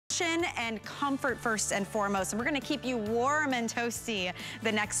function and comfort first and foremost. And we're gonna keep you warm and toasty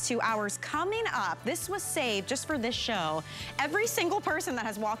the next 2 hours. Coming up, this was saved just for this show. Every single person that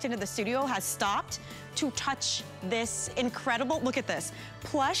has walked into the studio has stopped to touch this incredible, look at this,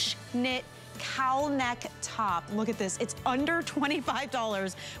 plush knit cowl neck top. Look at this, it's under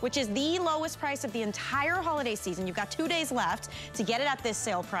 $25, which is the lowest price of the entire holiday season. You've got 2 days left to get it at this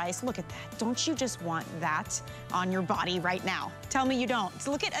sale price. Look at that, don't you just want that on your body right now? Tell me you don't.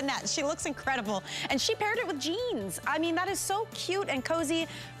 So look at Annette, she looks incredible. And she paired it with jeans. I mean, that is so cute and cozy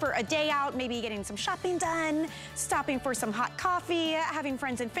for a day out, maybe getting some shopping done, stopping for some hot coffee, having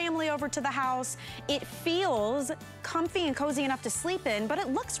friends and family over to the house. It feels comfy and cozy enough to sleep in, but it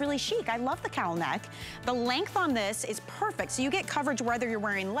looks really chic. I love the cowl neck. The length on this is perfect, so you get coverage whether you're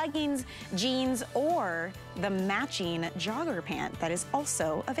wearing leggings, jeans, or the matching jogger pant that is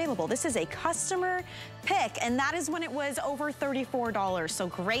also available. This is a customer pick, and that is when it was over $34, so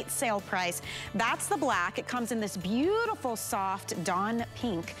great sale price. That's the black. It comes in this beautiful soft dawn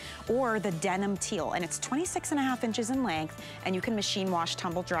pink or the denim teal, and it's 26.5 inches in length, and you can machine wash,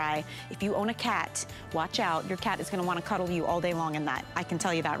 tumble dry. If you own a cat, watch out. Your cat is gonna wanna cuddle you all day long in that. I can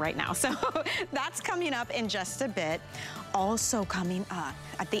tell you that right now. So that's coming up in just a bit. Also coming up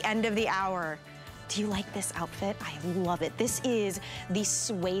at the end of the hour, do you like this outfit? I love it. This is the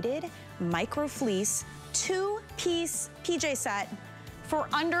suede micro fleece 2-piece PJ set for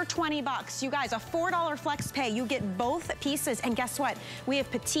under 20 bucks. You guys, a $4 flex pay. You get both pieces. And guess what? We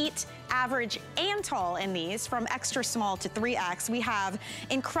have petite, average, and tall in these, from extra small to 3X. We have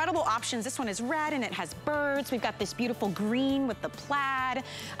incredible options. This one is red and it has birds. We've got this beautiful green with the plaid.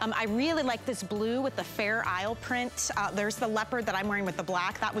 I really like this blue with the Fair Isle print. There's the leopard that I'm wearing with the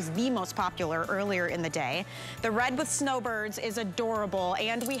black. That was the most popular earlier in the day. The red with snowbirds is adorable.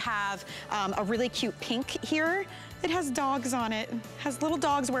 And we have a really cute pink here. It has dogs on it. Has little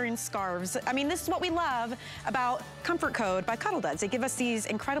dogs wearing scarves. I mean, this is what we love about Comfort Code by Cuddl Duds. They give us these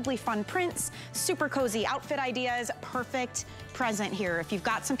incredibly fun prints, super cozy outfit ideas, perfect present here. If you've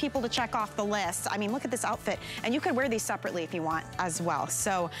got some people to check off the list, I mean, look at this outfit. And you could wear these separately if you want as well.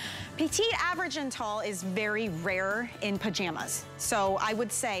 So petite, average, and tall is very rare in pajamas. So I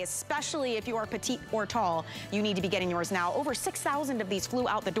would say, especially if you are petite or tall, you need to be getting yours now. Over 6,000 of these flew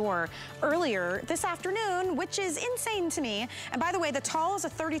out the door earlier this afternoon, which is insane to me. And by the way, the tall is a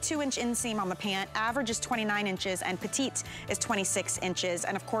 32-inch inseam on the pant, average is 29 inches, and petite is 26 inches.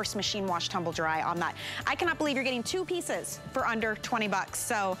 And of course, machine wash, tumble dry on that. I cannot believe you're getting 2 pieces for under 20 bucks.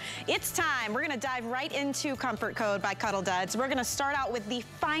 So it's time. We're gonna dive right into Comfort Code by Cuddl Duds. We're gonna start out with the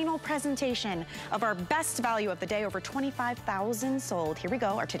final presentation of our best value of the day, over 25,000 sold. Here we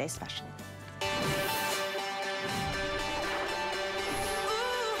go, our today's special.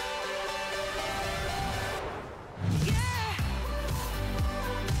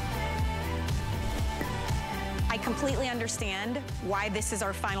 I completely understand why this is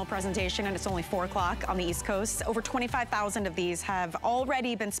our final presentation and it's only 4 o'clock on the East Coast. Over 25,000 of these have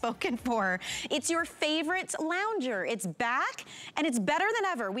already been spoken for. It's your favorite lounger. It's back and it's better than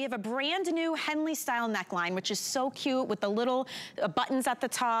ever. We have a brand new Henley style neckline, which is so cute with the little buttons at the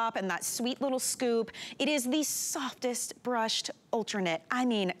top and that sweet little scoop. It is the softest brushed ultra knit. I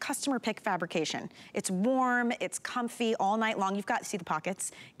mean, customer pick fabrication. It's warm, it's comfy all night long. You've got, see the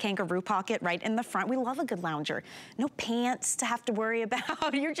pockets, kangaroo pocket right in the front. We love a good lounger. No pants to have to worry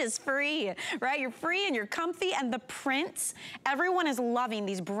about. You're just free, right? You're free and you're comfy, and the prints, everyone is loving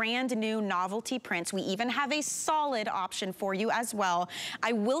these brand new novelty prints. We even have a solid option for you as well.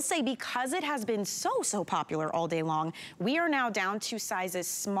 I will say, because it has been so popular all day long, we are now down to sizes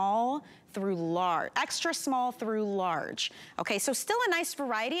small through large, extra small through large. Okay, so still a nice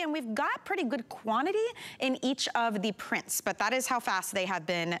variety, and we've got pretty good quantity in each of the prints, but that is how fast they have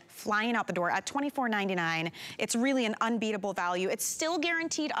been flying out the door at $24.99. It's really an unbeatable value. It's still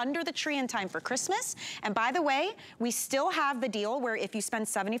guaranteed under the tree in time for Christmas. And by the way, we still have the deal where if you spend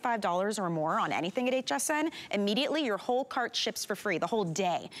 $75 or more on anything at HSN, immediately your whole cart ships for free the whole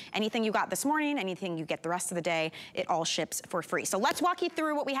day. Anything you got this morning, anything you get the rest of the day, it all ships for free. So let's walk you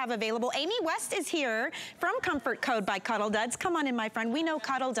through what we have available. Amy West is here from Comfort Code by Cuddl Duds. Come on in, my friend. We know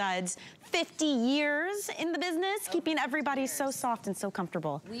Cuddl Duds, 50 years in the business, keeping everybody so soft and so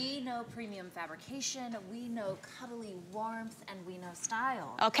comfortable. We know premium fabrication, we know cuddly warmth, and we know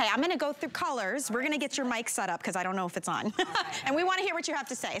style. Okay, I'm gonna go through colors. We're gonna get your mic set up because I don't know if it's on. And we wanna hear what you have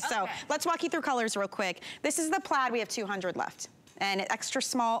to say. So let's walk you through colors real quick. This is the plaid, we have 200 left. And extra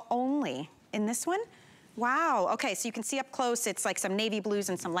small only in this one. Wow, okay, so you can see up close, it's like some navy blues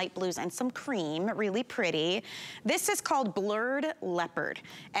and some light blues and some cream, really pretty. This is called Blurred Leopard,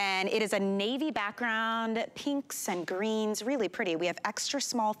 and it is a navy background, pinks and greens, really pretty. We have extra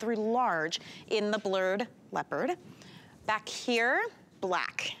small through large in the Blurred Leopard. Back here,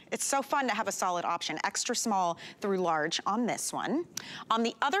 black. It's so fun to have a solid option, extra small through large on this one. On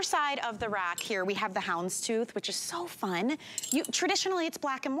the other side of the rack here, we have the houndstooth, which is so fun. Traditionally, it's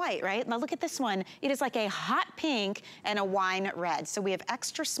black and white, right? Now look at this one. It is like a hot pink and a wine red. So we have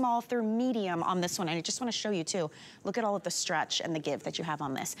extra small through medium on this one. And I just want to show you too. Look at all of the stretch and the give that you have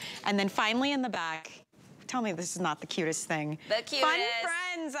on this. And then finally in the back, tell me this is not the cutest thing. The cutest. Fun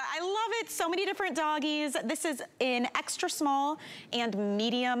Friends, I love it. So many different doggies. This is in extra small and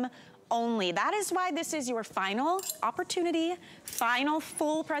medium only. That is why this is your final opportunity, final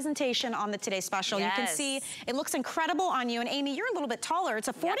full presentation on the Today Special. Yes. You can see it looks incredible on you. And Amy, you're a little bit taller. It's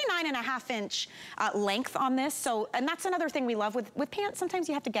a 49.5-inch length on this. So, and that's another thing we love with pants. Sometimes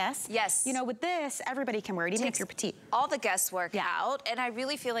you have to guess. Yes. You know, with this, everybody can wear it, even if you're petite. All the guesswork out, and I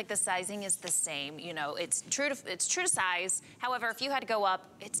really feel like the sizing is the same. You know, it's true to size. However, if you had to go up,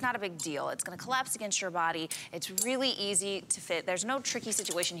 it's not a big deal. It's going to collapse against your body. It's really easy to fit. There's no tricky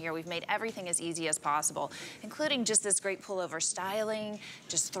situation here. We've made everything as easy as possible, including just this great pullover styling.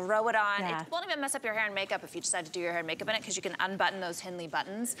 Just throw it on. Yeah. It won't even mess up your hair and makeup if you decide to do your hair and makeup in it, because you can unbutton those Henley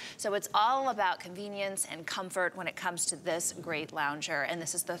buttons. So it's all about convenience and comfort when it comes to this great lounger. And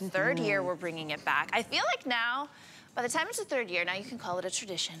this is the third year we're bringing it back. I feel like now, by the time it's the third year, now you can call it a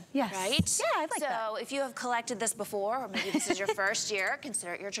tradition, yes. right? Yeah, I like that. So if you have collected this before, or maybe this is your first year,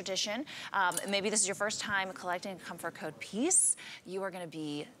 consider it your tradition. Maybe this is your first time collecting a Comfort Code piece. You are gonna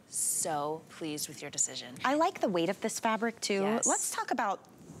be so pleased with your decision. I like the weight of this fabric too. Yes. Let's talk about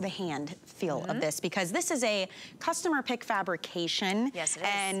the hand feel of this, because this is a customer pick fabrication. Yes, it is.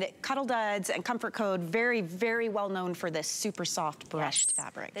 And Cuddl Duds and Comfort Code, very, very well known for this super soft brushed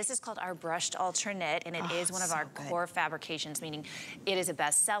fabric. This is called our brushed alternate, and it is one of our core fabrications, meaning it is a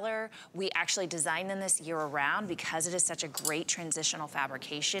bestseller. We actually design them this year round because it is such a great transitional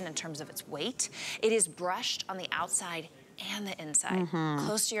fabrication in terms of its weight. It is brushed on the outside and the inside,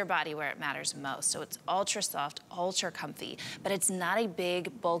 close to your body where it matters most. So it's ultra soft, ultra comfy, but it's not a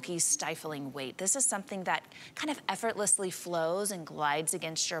big, bulky, stifling weight. This is something that kind of effortlessly flows and glides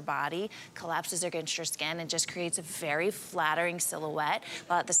against your body, collapses against your skin, and just creates a very flattering silhouette,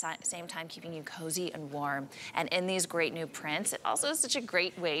 while at the same time keeping you cozy and warm. And in these great new prints, it also is such a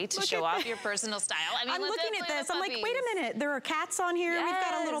great way to show off your personal style. I mean, I'm looking at this, I'm like, wait a minute, there are cats on here. Yes.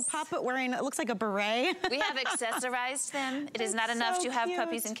 We've got a little puppet wearing, it looks like a beret. We have accessorized them. It is not enough to have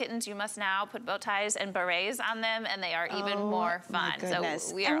puppies and kittens. You must now put bow ties and berets on them, and they are even more fun. So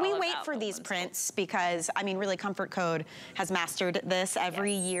we wait for these prints because, I mean, really, Comfort Code has mastered this.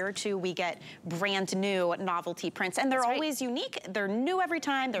 Every year or two, we get brand new novelty prints, and they're always unique. They're new every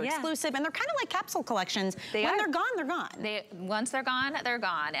time. They're exclusive, and they're kind of like capsule collections. When they're gone, they're gone. Once they're gone, they're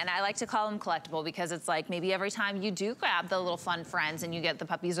gone. And I like to call them collectible because it's like maybe every time you do grab the little fun friends and you get the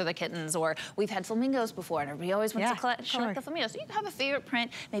puppies or the kittens, or we've had flamingos before, and everybody always wants to collect the flamingos. So you have a favorite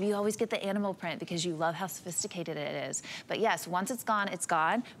print. Maybe you always get the animal print because you love how sophisticated it is. But yes, once it's gone, it's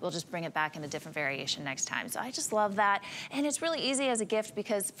gone. We'll just bring it back in a different variation next time. So I just love that. And it's really easy as a gift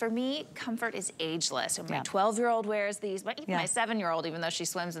because for me, comfort is ageless. So my 12-year-old wears these, but even my 7-year-old, even though she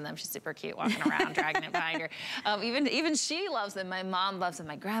swims in them, she's super cute walking around, dragging it behind her. Even she loves them. My mom loves them,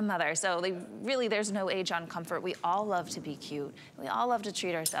 my grandmother. So there's no age on comfort. We all love to be cute. We all love to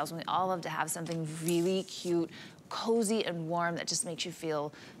treat ourselves. And we all love to have something really cute, cozy and warm that just makes you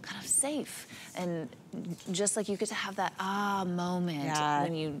feel kind of safe, and just like you get to have that moment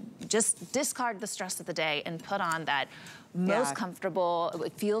when you just discard the stress of the day and put on that most comfortable,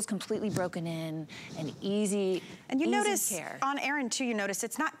 it feels completely broken in and easy. And you notice on Erin too, you notice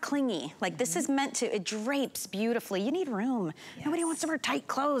it's not clingy. Like this is meant to, it drapes beautifully. You need room. Nobody wants to wear tight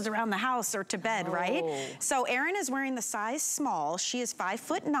clothes around the house or to bed, right? So Erin is wearing the size small. She is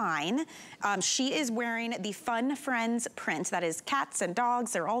 5'9". She is wearing the Fun Friends print. That is cats and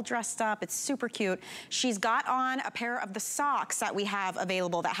dogs. They're all dressed up. It's super cute. She's got on a pair of the socks that we have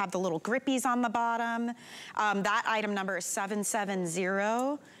available that have the little grippies on the bottom. That item number is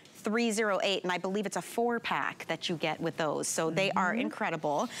 770-308, and I believe it's a 4-pack that you get with those. So they are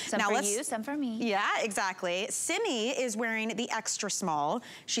incredible. Some for you, some for me. Yeah, exactly. Simi is wearing the extra small.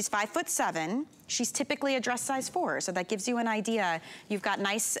 She's 5'7". She's typically a dress size 4, so that gives you an idea. You've got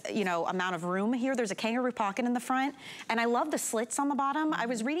nice, amount of room here. There's a kangaroo pocket in the front, and I love the slits on the bottom. I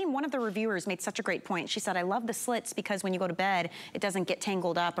was reading, one of the reviewers made such a great point. She said, I love the slits because when you go to bed, it doesn't get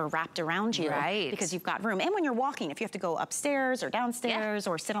tangled up or wrapped around you. Right. Because you've got room. And when you're walking, if you have to go upstairs or downstairs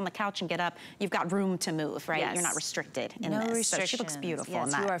or sit on the the couch and get up, you've got room to move, right? Yes. You're not restricted in no this. restrictions. So she looks beautiful yes,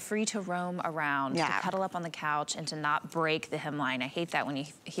 in that. You are free to roam around, to cuddle up on the couch and to not break the hemline. I hate that when you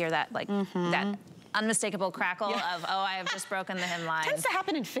hear that, like, that unmistakable crackle of, oh, I have just broken the hemline. Tends to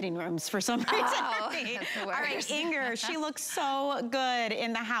happen in fitting rooms for some reason. Oh, for me. that's the All worst. right, Inger, she looks so good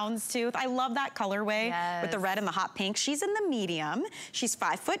in the houndstooth. I love that colorway with the red and the hot pink. She's in the medium. She's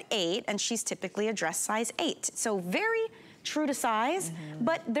 5'8", and she's typically a dress size 8. So very true to size,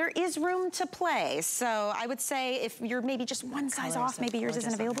 but there is room to play. So I would say if you're maybe just one size off, maybe yours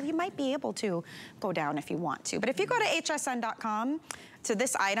isn't available, you might be able to go down if you want to. But if you go to hsn.com, to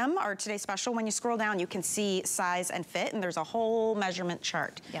this item, or today's special, when you scroll down, you can see size and fit, and there's a whole measurement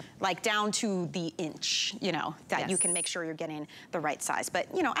chart, like down to the inch, you know, that you can make sure you're getting the right size. But,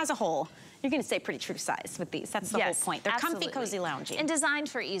 you know, as a whole, you're gonna stay pretty true to size with these. That's the whole point. They're comfy, cozy, loungy. And designed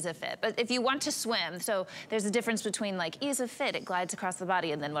for ease of fit. But if you want to swim, so there's a difference between like ease of fit, it glides across the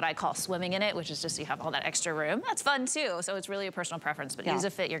body, and then what I call swimming in it, which is just so you have all that extra room. That's fun too. So it's really a personal preference, but ease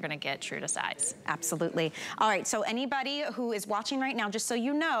of fit, you're gonna get true to size. Absolutely. All right, so anybody who is watching right now, just so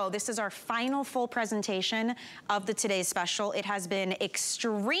you know, this is our final full presentation of the Today's Special. It has been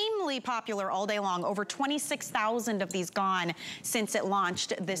extremely popular all day long. Over 26,000 of these gone since it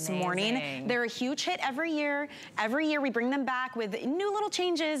launched this morning. They're a huge hit every year. Every year we bring them back with new little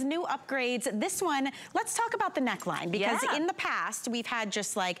changes, new upgrades. This one, let's talk about the neckline, because in the past we've had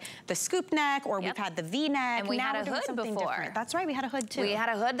just like the scoop neck, or we've had the V-neck. And we had a hood before. Different. That's right, we had a hood too. We had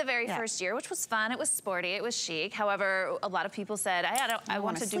a hood the very first year, which was fun. It was sporty, it was chic. However, a lot of people said, I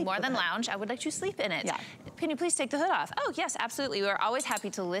want to do more than lounge. I would like you to sleep in it. Can you please take the hood off? Oh, yes, absolutely. We're always happy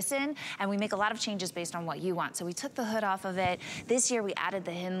to listen, and we make a lot of changes based on what you want. So we took the hood off of it. This year we added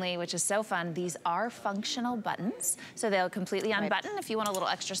the Henley, which is so fun. These are functional buttons, so they'll completely unbutton. If you want a little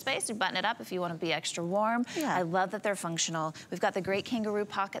extra space, you button it up. If you want to be extra warm, I love that they're functional. We've got the great kangaroo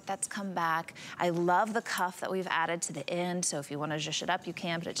pocket that's come back. I love the cuff that we've added to the end, so if you want to zhuzh it up, you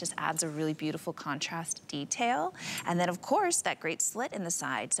can, but it just adds a really beautiful contrast detail. And then, of course, that great slit in the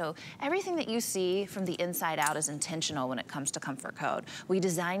side. So everything that you see from the inside out is intentional when it comes to Comfort Code. We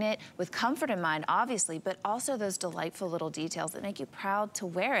design it with comfort in mind, obviously, but also those delightful little details that make you proud to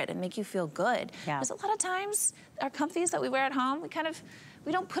wear it and make you feel good. Because a lot of times, our comfies that we wear at home,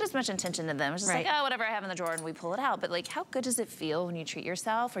 we don't put as much intention in them. It's just like, oh, whatever I have in the drawer, and we pull it out. But like, how good does it feel when you treat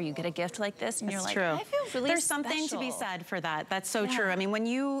yourself, or you get a gift like this, and you're like, I feel really There's something to be said for that. That's so true. I mean, when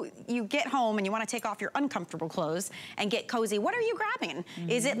you get home and you want to take off your uncomfortable clothes and get cozy, what are you grabbing?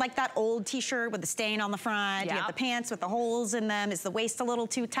 Is it like that old t-shirt with the stain on the front? You have the pants with the holes in them? Is the waist a little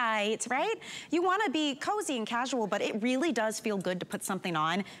too tight, right? You want to be cozy and casual, but it really does feel good to put something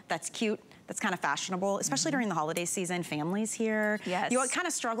on that's cute, that's kind of fashionable, especially during the holiday season. Families here. You kind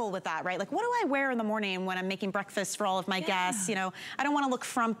of struggle with that, right? Like, what do I wear in the morning when I'm making breakfast for all of my guests? You know, I don't want to look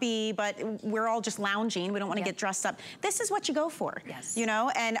frumpy, but we're all just lounging. We don't want to get dressed up. This is what you go for, you know?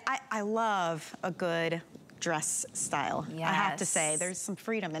 And I love a good dress style. I have to say, there's some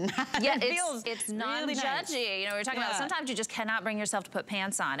freedom in that. It's non-judgy. You know, we were talking about sometimes you just cannot bring yourself to put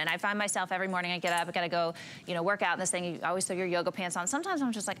pants on. And I find myself every morning I get up, I gotta go, you know, work out in this thing. You always throw your yoga pants on. Sometimes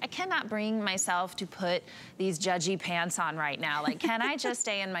I'm just like, I cannot bring myself to put these judgy pants on right now. Like, can I just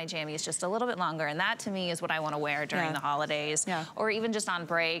stay in my jammies just a little bit longer? And that to me is what I want to wear during the holidays, or even just on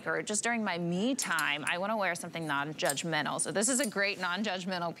break, or just during my me time. I want to wear something non-judgmental. So this is a great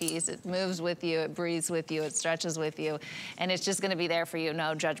non-judgmental piece. It moves with you, it breathes with you, it stretches with you, and it's just going to be there for you,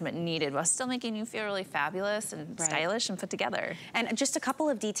 no judgment needed, while still making you feel really fabulous and stylish and put together. And just a couple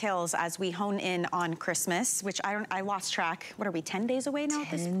of details as we hone in on Christmas, which I lost track. What are we, 10 days away now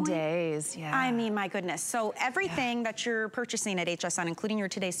at this point? 10 days, I mean, my goodness. So everything that you're purchasing at HSN, including your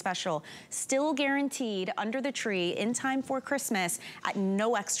Today's Special, still guaranteed under the tree in time for Christmas at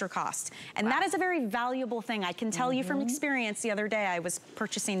no extra cost. And that is a very valuable thing. I can tell you from experience. The other day I was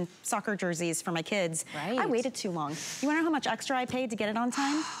purchasing soccer jerseys for my kids. I waited too long. You wanna know how much extra I paid to get it on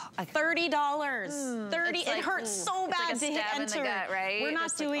time? $30. It hurts so bad to hit enter. We're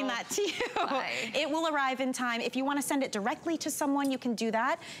not doing that to you. It will arrive in time. If you wanna send it directly to someone, you can do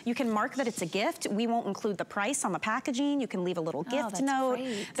that. You can mark that it's a gift. We won't include the price on the packaging. You can leave a little gift note.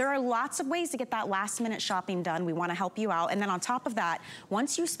 There are lots of ways to get that last minute shopping done. We wanna help you out. And then on top of that,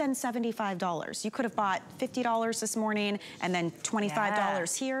 once you spend $75, you could have bought $50 this morning and then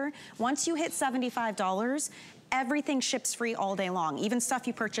 $25 here. Once you hit $75, everything ships free all day long. Even stuff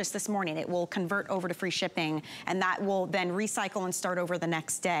you purchased this morning, it will convert over to free shipping, and that will then recycle and start over the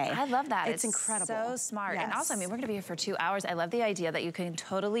next day. I love that. It's incredible. So smart. And also, I mean, we're gonna be here for 2 hours. I love the idea that you can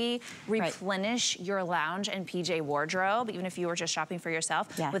totally replenish your lounge and PJ wardrobe, even if you were just shopping for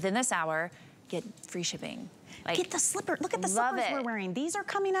yourself. Within this hour, get free shipping. Like, get the slipper. Look at the slippers we're wearing. These are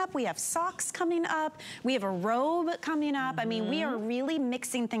coming up. We have socks coming up. We have a robe coming up. I mean, we are really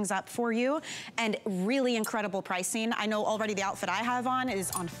mixing things up for you, and really incredible pricing. I know already the outfit I have on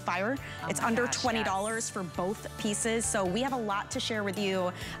is on fire. It's under $20 for both pieces. So we have a lot to share with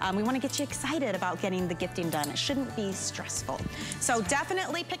you. We want to get you excited about getting the gifting done. It shouldn't be stressful. So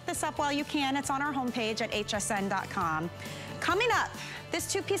definitely pick this up while you can. It's on our homepage at hsn.com. Coming up,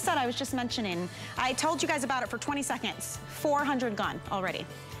 this two-piece set I was just mentioning, I told you guys about it for 20 seconds. 400 gone already.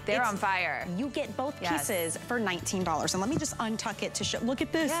 They're on fire. You get both pieces for $19. And let me just untuck it to show. Look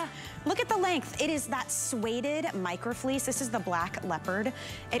at this. Yeah. Look at the length. It is that suede micro fleece. This is the black leopard.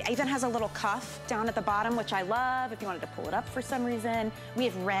 It even has a little cuff down at the bottom, which I love if you wanted to pull it up for some reason. We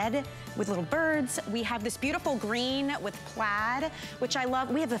have red with little birds. We have this beautiful green with plaid, which I love.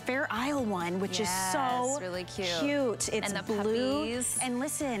 We have the Fair Isle one, which is so really cute. It's and the blue. Puppies. And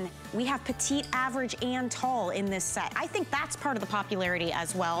listen, we have petite, average, and tall in this set. I think that's part of the popularity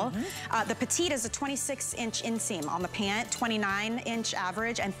as well. The petite is a 26-inch inseam on the pant, 29-inch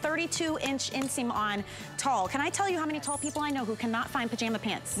average, and 32-inch inseam on tall. Can I tell you how many tall people I know who cannot find pajama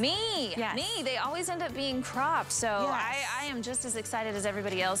pants? Me. They always end up being cropped. So I am just as excited as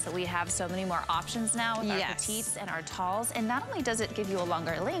everybody else that we have so many more options now with our petites and our talls. And not only does it give you a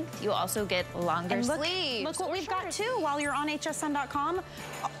longer length, you also get longer sleeves. Look what we've got too while you're on hsn.com.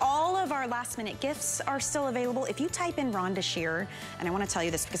 All of our last-minute gifts are still available. If you type in Rhonda Shear, and I want to tell you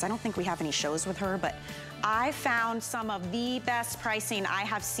this because I don't think we have any shows with her, but I found some of the best pricing I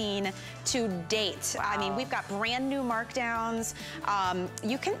have seen to date. I mean, we've got brand new markdowns.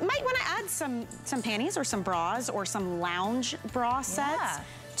 You might want to add some panties or some bras or some lounge bra sets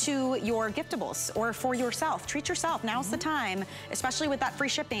to your giftables or for yourself. Treat yourself. Now's the time, especially with that free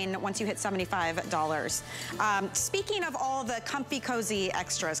shipping once you hit $75. Speaking of all the comfy, cozy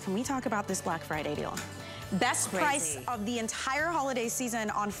extras, can we talk about this Black Friday deal? Best price of the entire holiday season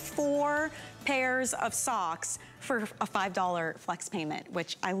on 4 pairs of socks for a $5 flex payment,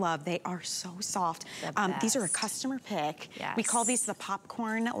 which I love. They are so soft. These are a customer pick. We call these the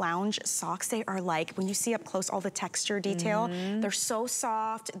popcorn lounge socks. They are like, when you see up close all the texture detail, they're so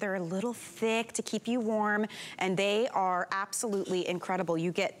soft. They're a little thick to keep you warm, and they are absolutely incredible.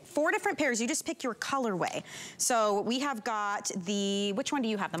 You get 4 different pairs. You just pick your colorway. So we have got the, which one do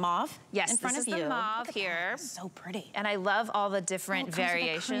you have? The mauve? Yes, in front this of is you. the mauve here. So pretty. And I love all the different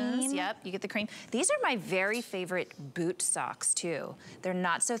variations. Yep, you get the cream. These are my very favorite boot socks too. They're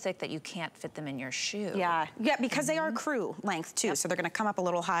not so thick that you can't fit them in your shoe. Yeah, because they are crew length too, so they're gonna come up a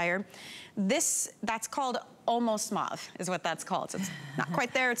little higher. That's called almost mauve, is what that's called. So it's not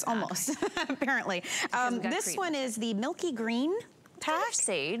quite there, it's almost, apparently. This one is the milky green pack.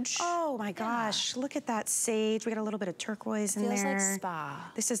 Sage. Oh my gosh, look at that sage. We got a little bit of turquoise in there. Feels like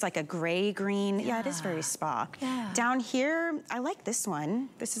spa. This is like a gray green. Yeah, it is very spa. Down here, I like this one.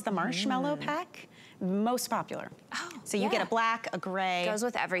 This is the marshmallow pack. Most popular. So you get a black, a gray. Goes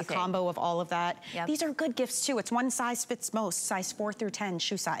with everything. A combo of all of that. These are good gifts too. It's one size fits most, size 4 through 10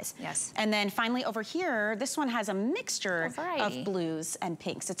 shoe size. And then finally over here, this one has a mixture of blues and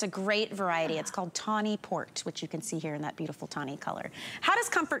pinks. It's a great variety. It's called Tawny Port, which you can see here in that beautiful tawny color. How does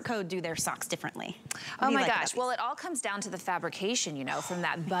Comfort Code do their socks differently? Oh my gosh. Well, it all comes down to the fabrication, you know, from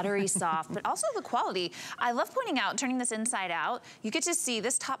that buttery soft, but also the quality. I love pointing out, turning this inside out, you get to see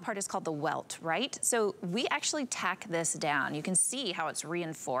this top part is called the welt, right? So we actually tack this down. You can see how it's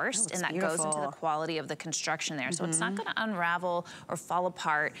reinforced, and that goes into the quality of the construction there. So it's not gonna unravel or fall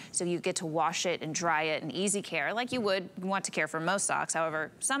apart. So you get to wash it and dry it in easy care, like you would want to care for most socks.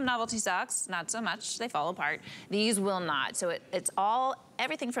 However, some novelty socks, not so much, they fall apart. These will not. So it's all,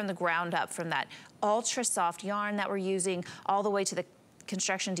 everything from the ground up, from that ultra soft yarn that we're using, all the way to the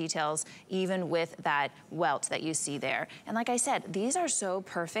construction details, even with that welt that you see there. And like I said, these are so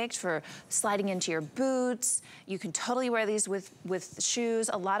perfect for sliding into your boots. You can totally wear these with shoes.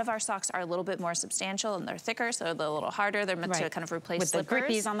 A lot of our socks are a little bit more substantial and they're thicker, so they're a little harder. They're meant to kind of replace slippers. With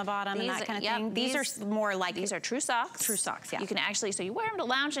the grippies on the bottom and that kind of thing. These are more like... These are true socks. True socks, yeah. You can actually, so you wear them to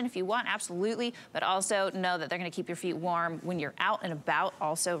lounge in if you want, absolutely, but also know that they're gonna keep your feet warm when you're out and about,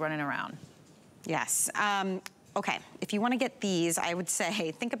 also running around. Yes. Okay, if you want to get these, I would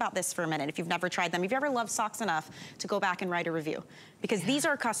say, think about this for a minute. If you've never tried them, if you ever loved socks enough to go back and write a review, because these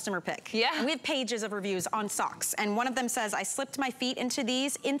are customer pick. Yeah. And we have pages of reviews on socks, and one of them says, I slipped my feet into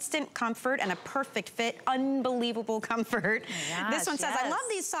these, instant comfort and a perfect fit, unbelievable comfort. Oh this one says, I love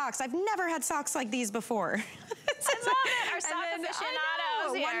these socks. I've never had socks like these before. I love it, our sock aficionado.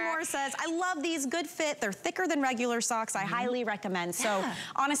 cozier. One more says, I love these, good fit. They're thicker than regular socks. I highly recommend. So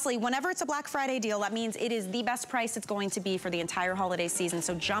honestly, whenever it's a Black Friday deal, that means it is the best price it's going to be for the entire holiday season.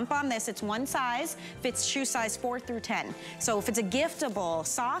 So jump on this. It's one size, fits shoe size 4 through 10. So if it's a giftable,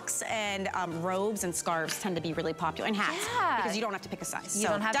 socks and robes and scarves tend to be really popular, and hats, because you don't have to pick a size. You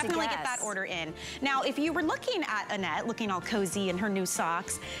don't have definitely to get that order in. Now, if you were looking at Annette, looking all cozy in her new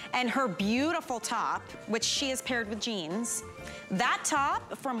socks, and her beautiful top, which she has paired with jeans, that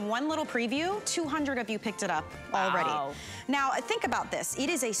top, from one little preview, 200 of you picked it up already. Now, think about this. It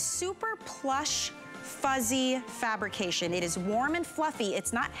is a super plush, fuzzy fabrication. It is warm and fluffy.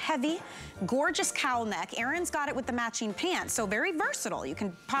 It's not heavy. Gorgeous cowl neck. Erin's got it with the matching pants, so very versatile. You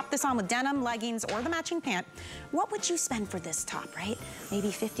can pop this on with denim, leggings, or the matching pant. What would you spend for this top, right? Maybe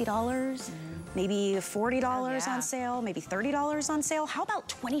 $50? Maybe $40 on sale, maybe $30 on sale. How about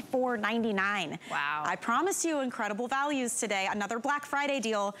 $24.99? Wow. I promise you incredible values today. Another Black Friday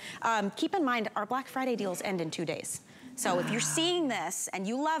deal. Keep in mind, our Black Friday deals end in 2 days. So if you're seeing this and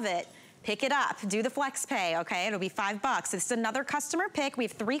you love it, pick it up, do the flex pay, okay? It'll be $5. This is another customer pick. We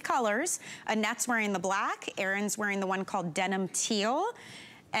have 3 colors. Annette's wearing the black, Erin's wearing the one called denim teal,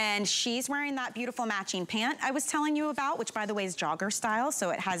 and she's wearing that beautiful matching pant I was telling you about, which by the way is jogger style, so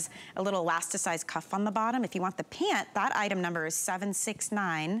it has a little elasticized cuff on the bottom. If you want the pant, that item number is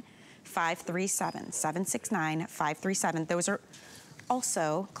 769537. 769537. Those are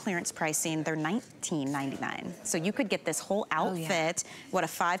also clearance pricing. They're $19.99. So you could get this whole outfit. What, a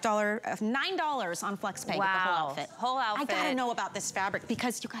 $9 on FlexPay. Get the whole outfit. Whole outfit. I gotta know about this fabric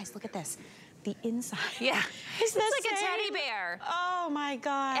because you guys, look at this. The inside. Yeah. It's like a teddy bear. Oh my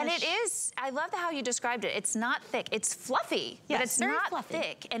gosh. And it is, I love how you described it. It's not thick, it's fluffy, but it's not fluffy.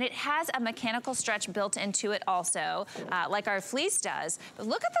 Thick. And it has a mechanical stretch built into it also, like our fleece does. But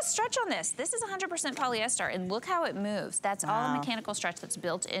look at the stretch on this. This is 100% polyester, and look how it moves. That's all a mechanical stretch that's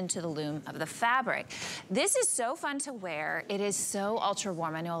built into the loom of the fabric. This is so fun to wear. It is so ultra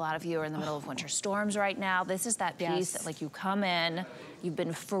warm. I know a lot of you are in the middle of winter storms right now. This is that piece that like you come in, you've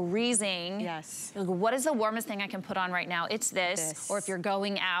been freezing. Yes. What is the warmest thing I can put on right now? It's this. Or if you're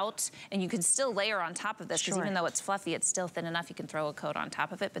going out, and you can still layer on top of this, because even though it's fluffy, it's still thin enough you can throw a coat on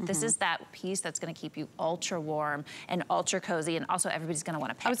top of it. But this is that piece that's gonna keep you ultra warm and ultra cozy, and also everybody's gonna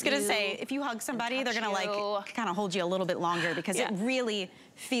wanna pet you. I was gonna say, if you hug somebody, they're gonna like kind of hold you a little bit longer, because it really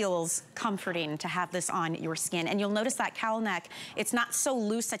feels comforting to have this on your skin. And you'll notice that cowl neck, it's not so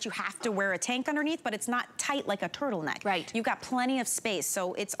loose that you have to wear a tank underneath, but it's not tight like a turtleneck. Right. You've got plenty of space,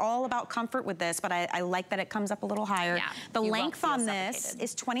 so it's all about comfort with this, but I like that it comes up a little higher. Yeah, the length on this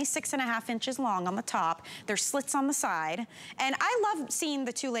is 26.5 inches long on the top. There's slits on the side. And I love seeing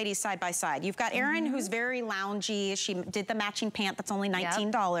the 2 ladies side by side. You've got Erin, who's very loungy. She did the matching pant that's only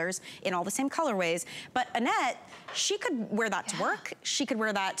 $19 in all the same colorways. But Annette, she could wear that to work. She could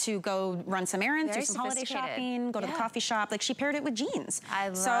wear that to go run some errands, do some holiday shopping, go to the coffee shop. Like, she paired it with jeans.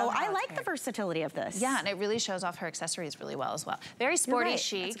 So I like the versatility of this. Yeah, and it really shows off her accessories really well as well. Very sporty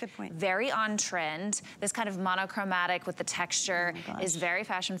chic, That's a good point. Very on trend. This kind of monochromatic with the texture is very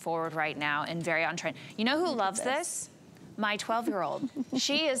fashion forward right now and very on trend. You know who loves this? My 12-year-old.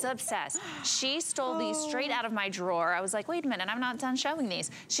 She is obsessed. She stole these straight out of my drawer. I was like, wait a minute, I'm not done showing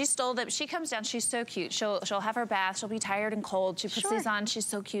these. She stole them. She comes down, she's so cute. She'll have her bath, she'll be tired and cold. She puts these on, she's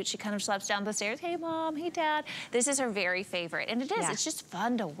so cute. She kind of schleps down the stairs. Hey mom, hey dad. This is her very favorite. And it is, it's just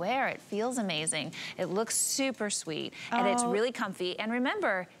fun to wear. It feels amazing. It looks super sweet and it's really comfy. And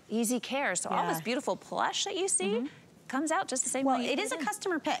remember, easy care. So all this beautiful plush that you see, comes out just the same way. Well, it is a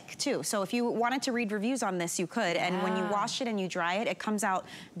customer pick too. So if you wanted to read reviews on this, you could. And when you wash it and you dry it, it comes out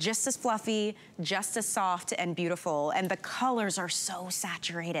just as fluffy, just as soft and beautiful. And the colors are so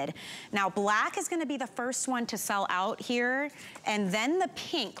saturated. Now, black is gonna be the first one to sell out here. And then the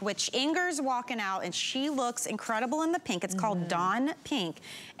pink, which Inger's walking out and she looks incredible in the pink. It's called Dawn Pink.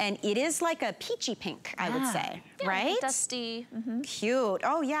 And it is like a peachy pink, I would say, right? Like dusty. Cute.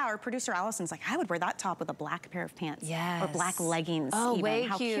 Oh yeah, our producer Allison's like, I would wear that top with a black pair of pants. Or black leggings. Oh, even. way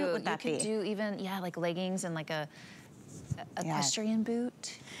How cute would that be? You could do even, like leggings and like a equestrian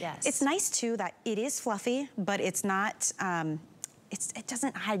boot. Yes. It's nice too that it is fluffy, but it's not, it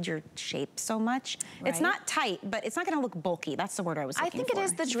doesn't hide your shape so much. It's not tight, but it's not gonna look bulky. That's the word I was looking for. I think it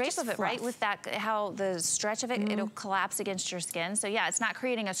is the drape of it, right? With that, how the stretch of it, it'll collapse against your skin. So yeah, it's not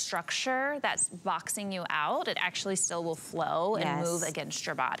creating a structure that's boxing you out. It actually still will flow and move against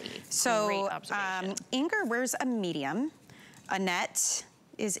your body. So, great observation. Inger wears a medium. Annette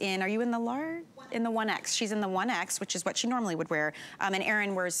is in, are you in the large? In the 1X. She's in the 1X, which is what she normally would wear. And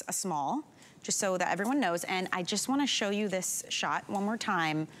Erin wears a small, just so that everyone knows. And I just want to show you this shot one more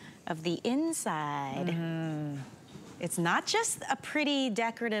time of the inside. It's not just a pretty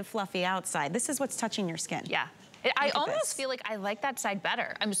decorative fluffy outside. This is what's touching your skin. Yeah. I almost feel like I like that side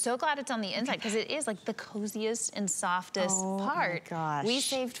better. I'm so glad it's on the inside because it is like the coziest and softest part. Oh my gosh. We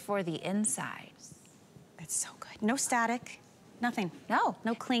saved for the inside. It's so good. No static. Nothing. No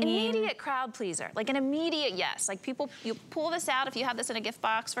clinging. Immediate crowd pleaser. Like an immediate yes. Like people, you pull this out if you have this in a gift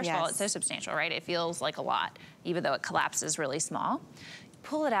box. First of all, it's so substantial, right? It feels like a lot, even though it collapses really small.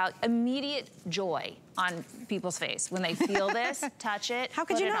 Pull it out, immediate joy on people's face when they feel this, touch it, How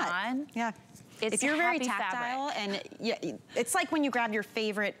could you not? On. Yeah. It's if you're very tactile and it's like when you grab your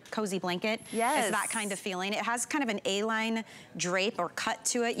favorite cozy blanket. Yes. It's that kind of feeling. It has kind of an A-line drape or cut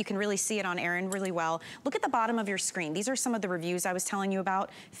to it. You can really see it on Erin really well. Look at the bottom of your screen. These are some of the reviews I was telling you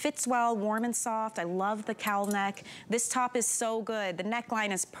about. Fits well, warm and soft. I love the cowl neck. This top is so good. The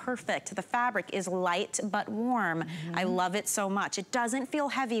neckline is perfect. The fabric is light but warm. I love it so much. It doesn't feel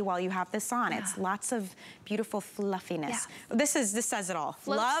heavy while you have this on. It's lots of beautiful fluffiness. This says it all.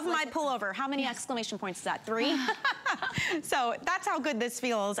 Love my pullover. How many exclamation points is that? 3? So that's how good this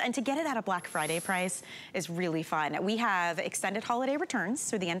feels. And to get it at a Black Friday price is really fun. We have extended holiday returns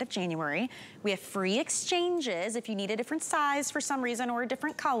through the end of January. We have free exchanges. If you need a different size for some reason or a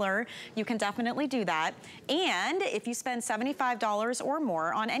different color, you can definitely do that. And if you spend $75 or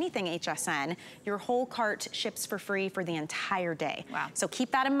more on anything HSN, your whole cart ships for free for the entire day. Wow. So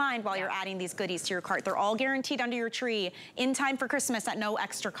keep that in mind while you're adding these goodies to your cart. They're all guaranteed under your tree in time for Christmas at no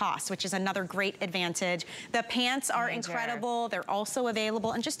extra cost, which is another great advantage. The pants are incredible. They're also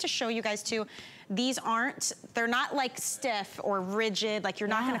available. And just to show you guys too, these they're not like stiff or rigid. Like you're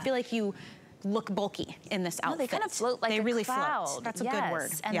not gonna feel like you look bulky in this outfit. They kind of float like they really cloud. Float. That's a good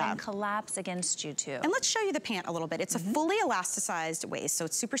word. And then collapse against you too. And let's show you the pant a little bit. It's a fully elasticized waist, so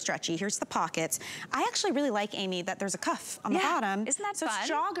it's super stretchy. Here's the pockets. I actually really like, Amy, that there's a cuff on the bottom. Isn't that fun? So it's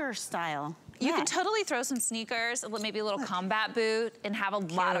jogger style. You can totally throw some sneakers, maybe a little combat boot, and have a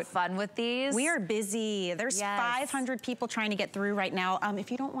lot of fun with these. We are busy. There's 500 people trying to get through right now.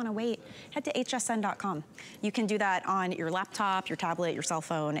 If you don't want to wait, head to hsn.com. You can do that on your laptop, your tablet, your cell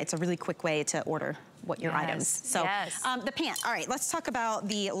phone. It's a really quick way to order your items. So the pant. All right, let's talk about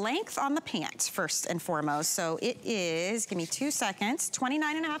the length on the pant first and foremost. So it is, give me 2 seconds,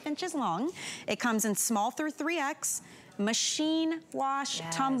 29.5 inches long. It comes in small through 3X. Machine wash,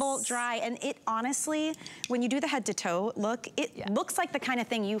 tumble dry, and it honestly, when you do the head to toe look, it looks like the kind of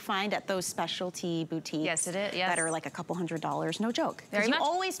thing you find at those specialty boutiques that are like a couple $100s, no joke. Because you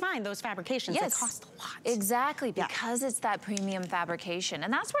always find those fabrications that cost a lot. Exactly, because it's that premium fabrication.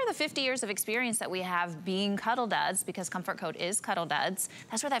 And that's where the 50 years of experience that we have being Cuddl Duds, because comfort code is Cuddl Duds,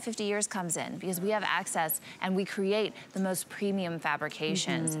 that's where that 50 years comes in, because we have access and we create the most premium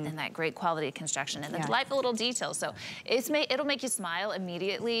fabrications and that great quality construction and the delightful little details. So it'll make you smile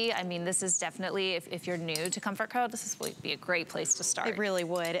immediately. I mean, this is definitely, if you're new to comfort code, this would be a great place to start. It really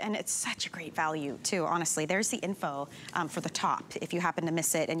would, and it's such a great value too, honestly. There's the info for the top, if you happen to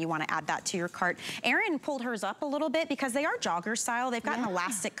miss it and you want to add that to your cart. Erin pulled hers up a little bit because they are jogger style. They've got an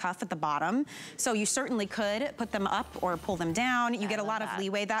elastic cuff at the bottom, so you certainly could put them up or pull them down. You get a lot of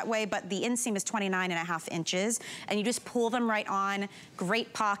leeway that way, but the inseam is 29.5 inches, and you just pull them right on.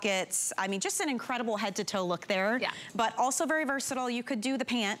 Great pockets. I mean, just an incredible head-to-toe look there. But also very versatile. You could do the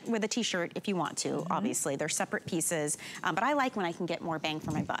pant with a t-shirt if you want to, obviously. They're separate pieces. But I like when I can get more bang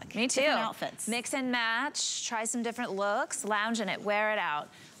for my buck. Me too. Different outfits. Mix and match, try some different looks, lounge in it, wear it out.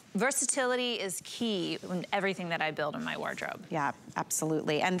 Versatility is key in everything that I build in my wardrobe. Yeah,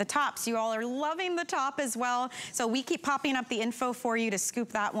 absolutely. And the tops, you all are loving the top as well. So we keep popping up the info for you to scoop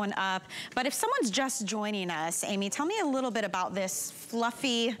that one up. But if someone's just joining us, Amy, tell me a little bit about this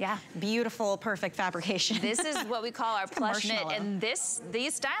fluffy, beautiful, perfect fabrication. This is what we call our plush knit. And these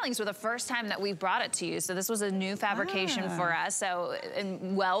stylings were the first time that we brought it to you. So this was a new fabrication for us. So,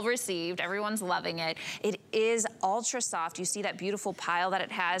 and well received. Everyone's loving it. It is ultra soft. You see that beautiful pile that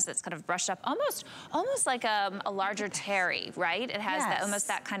it has that's kind of brushed up, almost like a larger terry, right? It has that, almost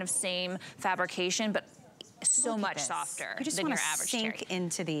that kind of same fabrication, but so much softer than your average terry. You just want to sink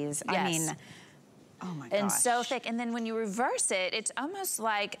into these. I mean, oh my gosh. And so thick. And then when you reverse it, it's almost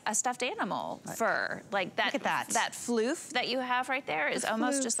like a stuffed animal fur. Like that, look at that floof that you have right there is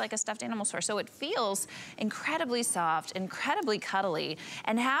almost just like a stuffed animal's fur. So it feels incredibly soft, incredibly cuddly.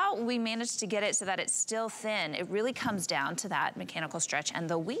 And how we managed to get it so that it's still thin, it really comes down to that mechanical stretch and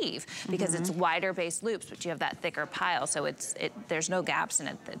the weave, because it's wider base loops, but you have that thicker pile. So there's no gaps in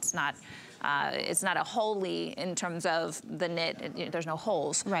it. It's not It's not a wholly in terms of the knit, there's no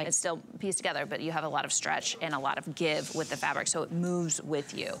holes. Right. It's still pieced together, but you have a lot of stretch and a lot of give with the fabric, so it moves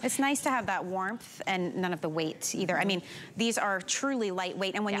with you. It's nice to have that warmth and none of the weight either. I mean, these are truly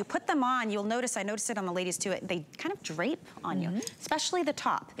lightweight, and when you put them on, you'll notice, I noticed it on the ladies too, they kind of drape on you, especially the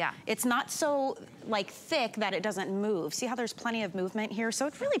top. Yeah. It's not so like thick that it doesn't move. See how there's plenty of movement here? So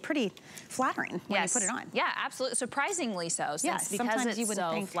it's really pretty flattering when you put it on. Yeah, absolutely. Surprisingly so, since because it's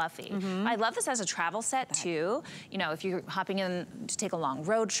so fluffy. I love this as a travel set too. You know, if you're hopping in to take a long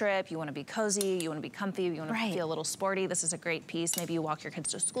road trip, you want to be cozy, you want to be comfy, you want to feel a little sporty, this is a great piece. Maybe you walk your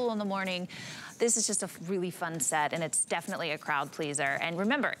kids to school in the morning. This is just a really fun set, and it's definitely a crowd pleaser. And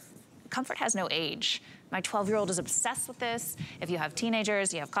remember, comfort has no age. My 12-year-old is obsessed with this. If you have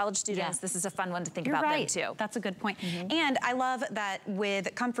teenagers, you have college students, this is a fun one to think about them too. That's a good point. And I love that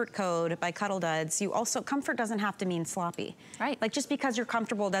with Comfort Code by Cuddl Duds, you also, comfort doesn't have to mean sloppy. Right. Like just because you're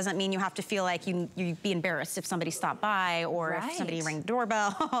comfortable doesn't mean you have to feel like you'd be embarrassed if somebody stopped by or if somebody rang the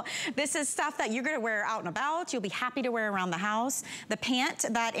doorbell. This is stuff that you're gonna wear out and about. You'll be happy to wear around the house. The pant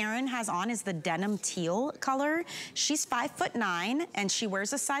that Erin has on is the denim teal color. She's 5'9" and she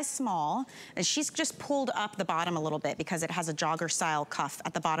wears a size small, and she's just pulled up the bottom a little bit because it has a jogger style cuff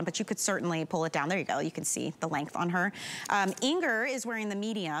at the bottom, but you could certainly pull it down. There you go, you can see the length on her. Inger is wearing the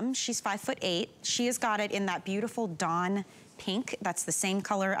medium. She's 5'8". She has got it in that beautiful dawn pink. That's the same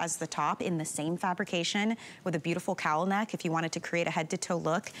color as the top in the same fabrication with a beautiful cowl neck if you wanted to create a head to toe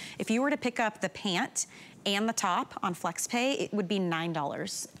look. If you were to pick up the pant and the top on FlexPay, it would be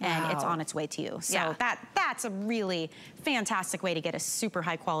 $9, and it's on its way to you. So that's a really fantastic way to get a super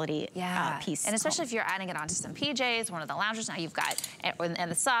high quality piece. And especially if you're adding it onto some PJs, one of the loungers, now you've got,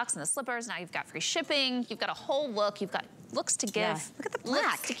 and the socks and the slippers, now you've got free shipping, you've got a whole look, you've got looks to give. Look at the black.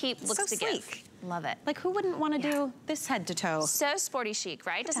 Looks to keep, looks to give. Love it. Like who wouldn't want to do this head to toe? So sporty chic,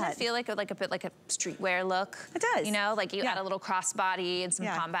 right? Doesn't it feel like a bit like a streetwear look? It does. You know, like you add a little crossbody and some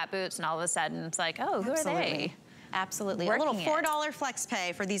combat boots, and all of a sudden it's like, oh, who are they? Absolutely. A little $4 flex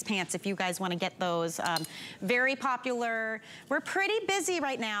pay for these pants if you guys want to get those. Very popular. We're pretty busy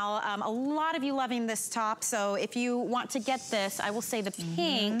right now. A lot of you loving this top. So if you want to get this, I will say the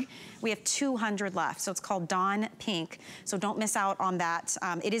pink, we have 200 left. So it's called Dawn Pink. So don't miss out on that.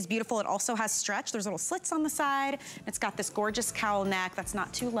 It is beautiful. It also has stretch. There's little slits on the side. It's got this gorgeous cowl neck that's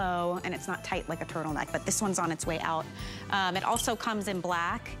not too low, and it's not tight like a turtleneck, but this one's on its way out. It also comes in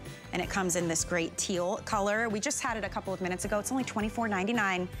black, and it comes in this great teal color. We just had it a couple of minutes ago. It's only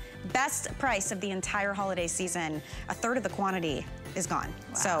 $24.99. Best price of the entire holiday season. A third of the quantity is gone.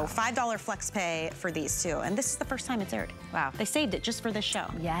 So $5 flex pay for these two. And this is the first time it's aired. Wow. They saved it just for this show.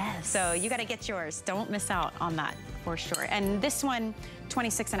 Yes. So you gotta get yours. Don't miss out on that for sure. And this one,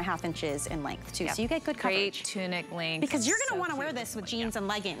 26.5 inches in length too. So you get good coverage. Great tunic length. Because you're gonna wanna wear this with jeans and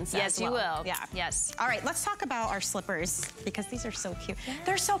leggings Yes, as well. you will. Yeah. Yes. All right, let's talk about our slippers because these are so cute.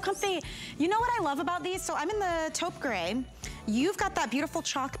 They're so comfy. You know what I love about these? So I'm in the taupe gray. You've got that beautiful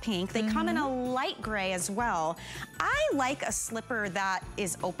chalk pink. They come in a light gray as well. I like a slipper that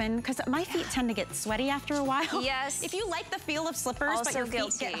is open because my feet tend to get sweaty after a while. Yes. If you like the feel of slippers, Also but your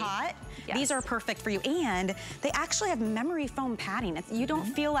feet get hot, these are perfect for you. And they actually have memory foam padding. You don't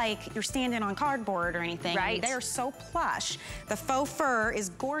feel like you're standing on cardboard or anything. Right. They're so plush. The faux fur is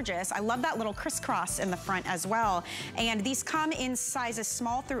gorgeous. I love that little crisscross in the front as well. And these come in sizes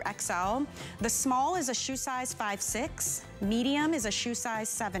small through XL. The small is a shoe size 5'6". Medium is a shoe size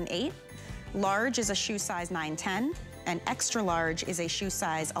 7'8". Large is a shoe size 9'10". And extra large is a shoe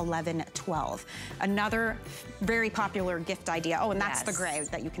size 11-12. Another very popular gift idea. Oh, and that's the gray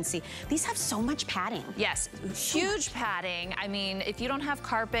that you can see. These have so much padding. Yes, huge padding. I mean, if you don't have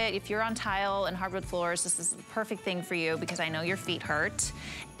carpet, if you're on tile and hardwood floors, this is the perfect thing for you because I know your feet hurt.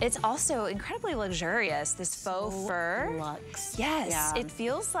 It's also incredibly luxurious, this faux fur. Luxe. Yes, it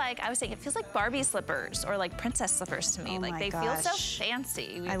feels like, I was saying, it feels like Barbie slippers or like princess slippers to me. Like they feel so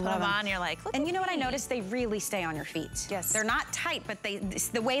fancy. You put them on, you're like, look at me. And you know what I noticed? They really stay on your feet. Yes. They're not tight, but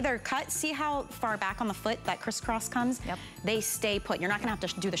the way they're cut, see how far back on the foot that crisscross comes? Yep. They stay put. You're not gonna have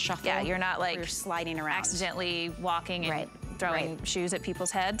to do the shuffle. Yeah, you're not like, you're sliding around. Accidentally walking and throwing shoes at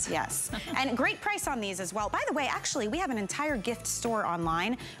people's heads. Yes. And great price on these as well. By the way, actually, we have an entire gift store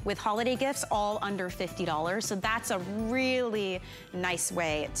online with holiday gifts all under $50. So that's a really nice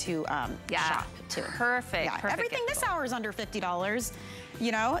way to shop too. Perfect. Yeah. Everything this hour is under $50.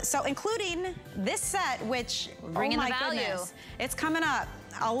 You know, so including this set, which, oh my goodness, it's coming up.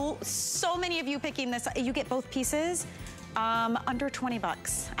 So many of you picking this, you get both pieces. Under 20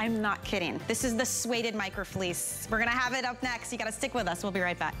 bucks. I'm not kidding. This is the suede micro fleece. We're gonna have it up next. You gotta stick with us. We'll be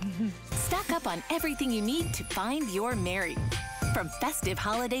right back. Stock up on everything you need to find your Mary. From festive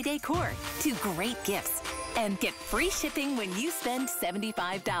holiday decor to great gifts. And get free shipping when you spend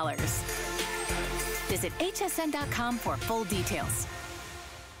 $75. Visit hsn.com for full details.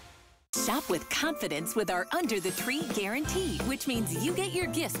 Shop with confidence with our Under the Tree guarantee, which means you get your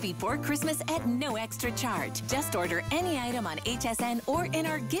gifts before Christmas at no extra charge. Just order any item on HSN or in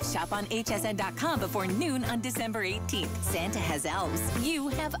our gift shop on hsn.com before noon on December 18th. Santa has elves. You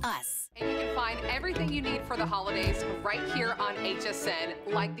have us. And you can find everything you need for the holidays right here on HSN,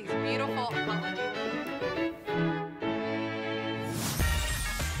 like these beautiful holiday.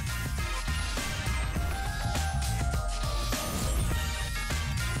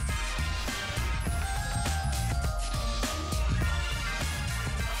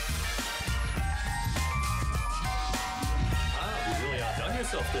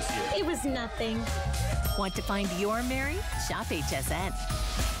 This year. It was nothing. Want to find your Mary? Shop HSN.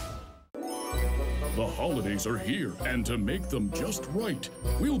 The holidays are here, and to make them just right,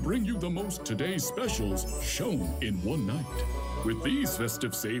 we'll bring you the most today's specials shown in one night. With these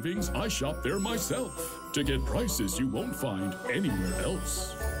festive savings, I shop there myself to get prices you won't find anywhere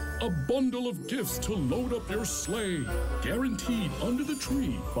else. A bundle of gifts to load up your sleigh, guaranteed under the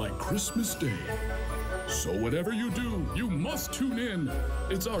tree by Christmas Day. So whatever you do, you must tune in.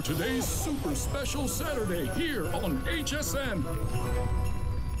 It's our today's super special Saturday here on HSN.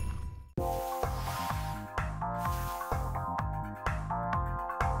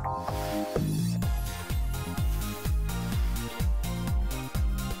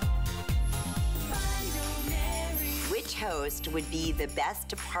 Which host would be the best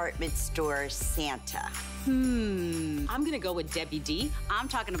department store Santa? I'm gonna go with Debbie D. I'm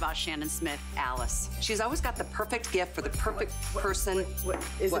talking about Shannon Smith, Alice. She's always got the perfect gift for the perfect person.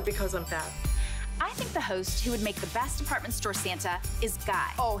 Is it because I'm fat? I think the host who would make the best department store Santa is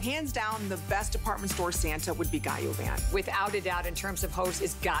Guy. Oh, hands down, the best department store Santa would be Guy Yovan. Without a doubt, in terms of host,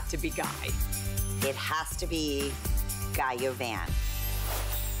 it's got to be Guy. It has to be Guy Yovan.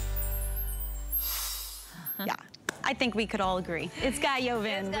 Yeah, I think we could all agree. It's Guy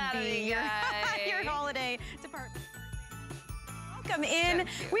Yovan would be your holiday department. Welcome in.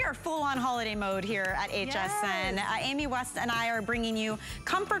 We are full on holiday mode here at HSN. Yes. Amy West and I are bringing you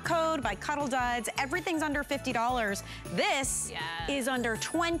Comfort Code by Cuddl Duds. Everything's under $50. This is under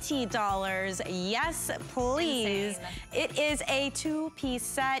 $20. Yes, please. Insane. It is a two-piece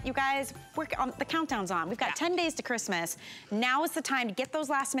set. You guys, the countdown's on. We've got 10 days to Christmas. Now is the time to get those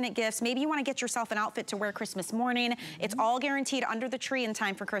last-minute gifts. Maybe you want to get yourself an outfit to wear Christmas morning. It's all guaranteed under the tree in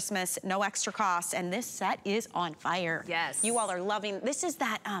time for Christmas. No extra cost. And this set is on fire. Yes. You all are loving. This is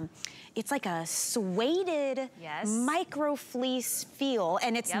that, it's like a suede micro fleece feel,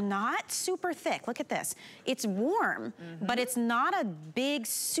 and it's not super thick. Look at this. It's warm, but it's not a big,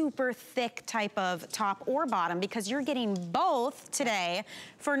 super thick type of top or bottom, because you're getting both today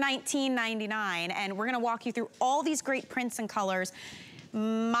for $19.99, and we're gonna walk you through all these great prints and colors.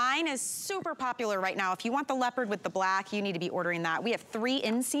 Mine is super popular right now. If you want the leopard with the black, you need to be ordering that. We have 3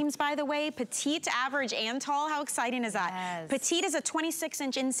 inseams, by the way, petite, average, and tall. How exciting is that? Yes. Petite is a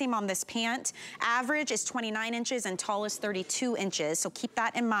 26-inch inseam on this pant. Average is 29 inches, and tall is 32 inches, so keep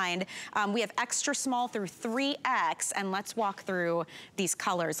that in mind. We have extra small through 3X, and let's walk through these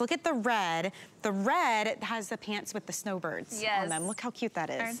colors. Look at the red. The red has the pants with the snowbirds on them. Look how cute that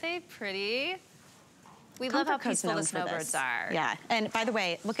is. Aren't they pretty? We love how peaceful the snowbirds are. Yeah, and by the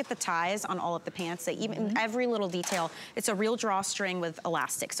way, look at the ties on all of the pants. They even every little detail. It's a real drawstring with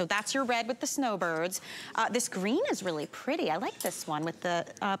elastic. So that's your red with the snowbirds. This green is really pretty. I like this one with the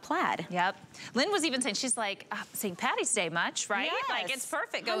plaid. Yep. Lynn was even saying, she's like, St. Patty's Day much, right? Yes, like it's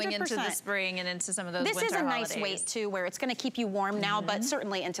perfect going 100%. into the spring and into some of those This winter is a holidays. nice weight too, where it's gonna keep you warm now, but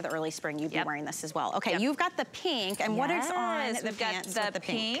certainly into the early spring, you'd be wearing this as well. Okay, you've got the pink, and what is on the pants with the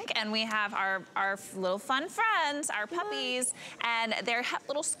pink? And we have our little fun friends, our puppies, and they have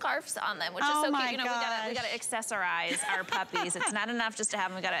little scarves on them, which is so cute. You know, we gotta accessorize our puppies. It's not enough just to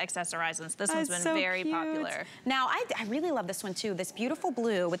have them, we gotta accessorize them. So this one's been very popular. Now, I really love this one too. This beautiful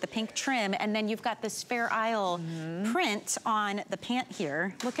blue with the pink trim, and then you've got this Fair Isle print on the pant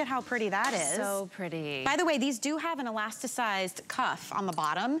here. Look at how pretty that is. So pretty. By the way, these do have an elasticized cuff on the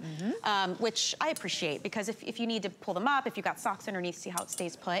bottom, which I appreciate, because if you need to pull them up, if you've got socks underneath, see how it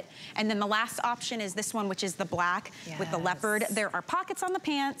stays put. And then the last option is this this one, which is the black with the leopard. There are pockets on the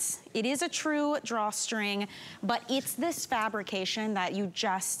pants. It is a true drawstring, but it's this fabrication that you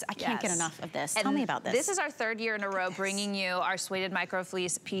just, I can't get enough of this. Tell me about this. This is our 3rd year in a row bringing you our suede micro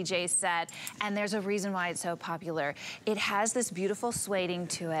fleece PJ set, and there's a reason why it's so popular. It has this beautiful sueding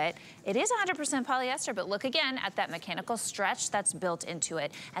to it. It is 100% polyester, but look again at that mechanical stretch that's built into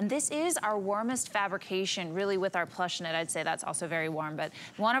it. And this is our warmest fabrication, really, with our plush knit. I'd say that's also very warm, but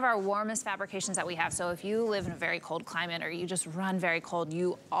one of our warmest fabrications that we have. So if you live in a very cold climate or you just run very cold,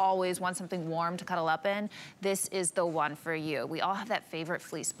 you always want something warm to cuddle up in, this is the one for you. We all have that favorite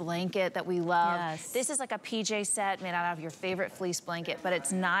fleece blanket that we love. This is like a PJ set made out of your favorite fleece blanket, but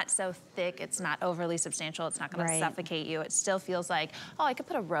it's not so thick, it's not overly substantial, it's not gonna suffocate you. It still feels like, oh, I could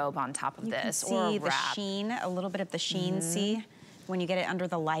put a robe on top of this, or a wrap. The sheen, a little bit of the sheen, see? When you get it under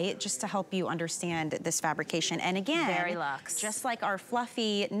the light, just to help you understand this fabrication. And again, very luxe. Just like our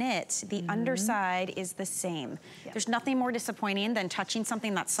fluffy knit, the underside is the same. There's nothing more disappointing than touching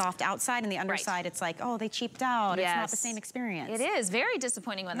something that's soft outside and the underside, it's like, oh, they cheaped out. It's not the same experience. It is very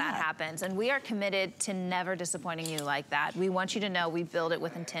disappointing when that happens, and we are committed to never disappointing you like that. We want you to know we build it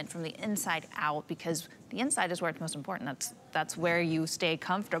with intent from the inside out, because the inside is where it's most important. That's where you stay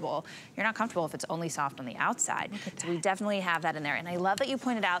comfortable. You're not comfortable if it's only soft on the outside. So we definitely have that in there. And I love that you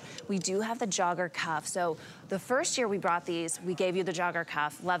pointed out, we do have the jogger cuff. So the first year we brought these, we gave you the jogger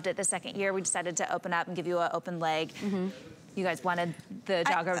cuff. Loved it. The second year we decided to open up and give you an open leg. You guys wanted the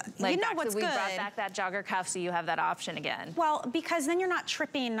jogger leg back, so we brought back that jogger cuff so you have that option again. Well, because then you're not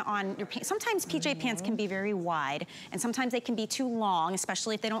tripping on your pants. Sometimes PJ pants can be very wide, and sometimes they can be too long,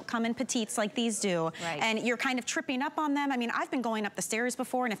 especially if they don't come in petites like these do. And you're kind of tripping up on them. I mean, I've been going up the stairs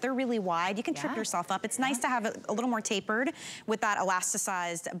before, and if they're really wide, you can trip yourself up. It's nice to have it a little more tapered with that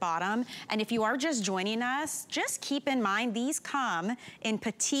elasticized bottom. And if you are just joining us, just keep in mind these come in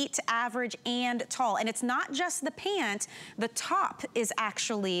petite, average, and tall. And it's not just the pant. The top is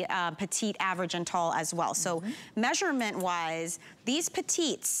actually petite, average, and tall as well. So measurement-wise, these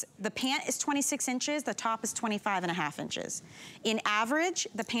petites, the pant is 26 inches, the top is 25.5 inches. In average,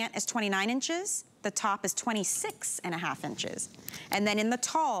 the pant is 29 inches, the top is 26.5 inches. And then in the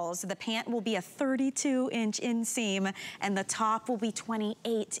talls, the pant will be a 32-inch inseam, and the top will be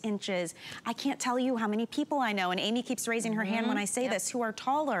 28 inches. I can't tell you how many people I know, and Amy keeps raising her hand when I say this, who are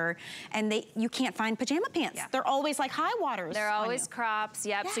taller, and you can't find pajama pants. They're always like high waters. They're always crops,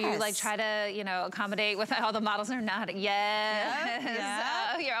 so you like try to, you know, accommodate with all the models are not. You're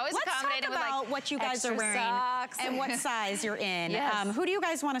always accommodating with like what you guys are wearing and what size you're in. Who do you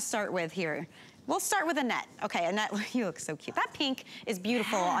guys want to start with here? We'll start with Annette. Okay, Annette, you look so cute. That pink is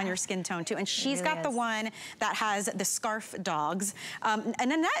beautiful on your skin tone too. And she's got the one that has the scarf dogs. And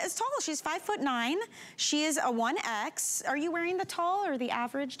Annette is tall, she's 5'9". She is a 1X. Are you wearing the tall or the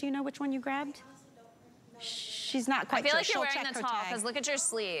average? Do you know which one you grabbed? She's not quite sure. I feel like you're wearing the tall, because look at your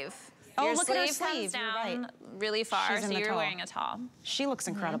sleeve. Oh, your look at her sleeve sleeve. Comes down really far, so you're wearing a tall. She looks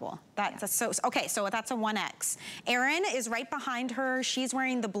incredible. That's so, okay, so that's a 1X. Erin is right behind her. She's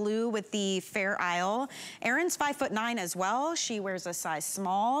wearing the blue with the fair isle. Erin's 5'9" as well. She wears a size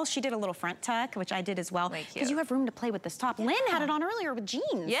small. She did a little front tuck, which I did as well. Because you have room to play with this top. Lynn had it on earlier with jeans.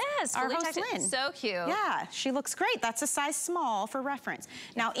 Yes, our host Lynn. So cute. Yeah, she looks great. That's a size small for reference.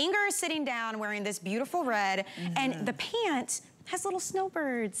 Now Inger is sitting down wearing this beautiful red, and the pant has little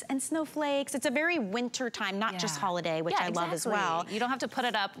snowbirds and snowflakes. It's a very winter time, not just holiday, which I love as well. You don't have to put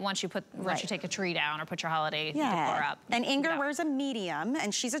it up once you take a tree down or put your holiday decor up. And Inger wears a medium,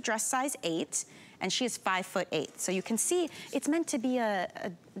 and she's a dress size 8, and she is 5'8". So you can see it's meant to be a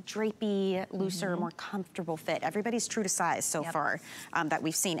drapey, looser, more comfortable fit. Everybody's true to size so far that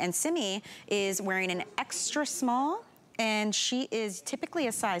we've seen. And Simi is wearing an extra small, and she is typically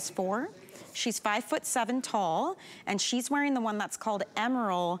a size 4. She's 5'7" tall, and she's wearing the one that's called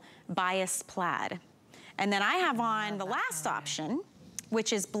Emerald Bias Plaid. And then I have on the last option,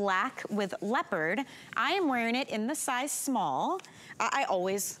 which is black with leopard. I am wearing it in the size small. I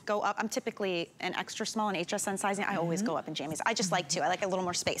always go up. I'm typically an extra small in HSN sizing. I always go up in jammies. I just like to. I like a little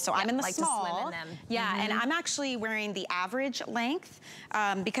more space. So I'm in the small. To slim in them. And I'm actually wearing the average length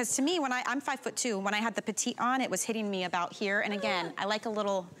because to me, when I'm 5'2", when I had the petite on, it was hitting me about here. And again, I like a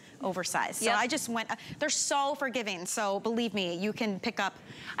little oversized. So I just went, they're so forgiving. So believe me, you can pick up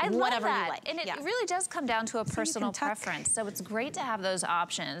whatever you like. And it really does come down to a personal preference. So it's great to have those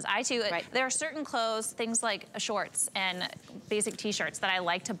options. I too, there are certain clothes, things like shorts and basic t-shirts that I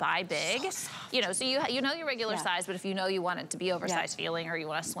like to buy big. You know, so you know your regular size, but if you know you want it to be oversized feeling or you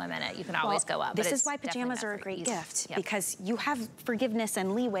want to swim in it, you can always go up. This is why pajamas are a great gift because you have forgiveness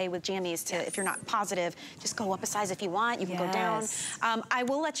and leeway with jammies to, if you're not positive, just go up a size if you want. You can go down. I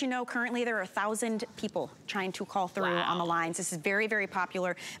will let you know, currently there are 1,000 people trying to call through on the lines. This is very, very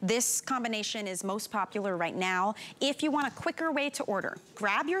popular. This combination is most popular right now. If you want a quicker way to order,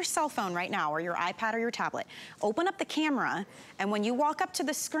 grab your cell phone right now or your iPad or your tablet, open up the camera, and when you walk up to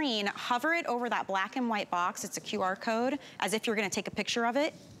the screen, hover it over that black and white box. It's a QR code, as if you're gonna take a picture of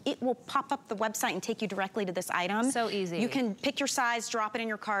it. It will pop up the website and take you directly to this item. So easy. You can pick your size, drop it in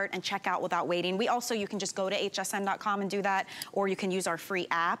your cart, and check out without waiting. You can just go to hsn.com and do that, or you can use our free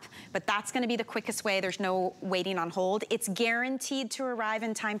app, but that's gonna be the quickest way. There's no waiting on hold. It's guaranteed to arrive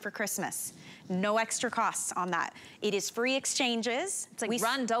in time for Christmas. No extra costs on that. It is free exchanges. It's like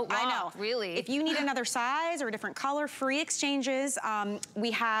run, don't walk, I know. really. If you need another size or a different color, free exchanges.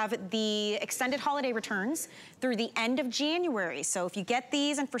 We have the extended holiday returns through the end of January. So if you get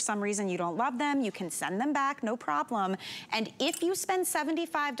these and for some reason you don't love them, you can send them back, no problem. And if you spend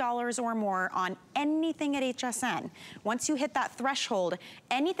 $75 or more on anything at HSN, once you hit that threshold,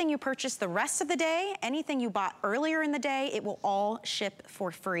 anything you purchase the rest of the day, anything you bought earlier in the day, it will all ship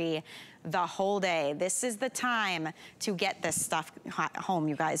for free the whole day. This is the time to get this stuff home,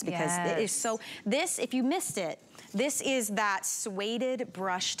 you guys, because it is so, if you missed it, this is that suede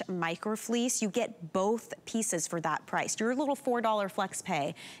brushed micro fleece. You get both pieces for that price. Your little $4 flex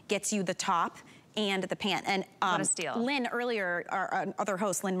pay gets you the top and the pant. And what a steal. Lynn earlier, our other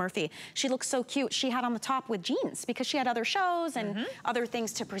host, Lynn Murphy, she looked so cute. She had on the top with jeans because she had other shows and other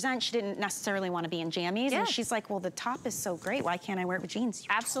things to present. She didn't necessarily want to be in jammies. And she's like, well, the top is so great. Why can't I wear it with jeans?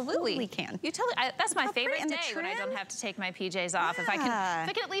 You absolutely can. You totally, that's my favorite day when I don't have to take my PJs off. If I can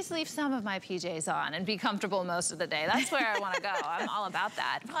at least leave some of my PJs on and be comfortable most of the day. That's where I want to go. I'm all about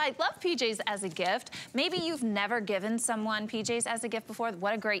that. I love PJs as a gift. Maybe you've never given someone PJs as a gift before.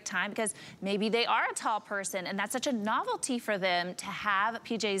 What a great time, because maybe they are a tall person and that's such a novelty for them to have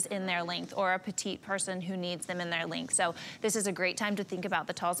PJs in their length, or a petite person who needs them in their length. So this is a great time to think about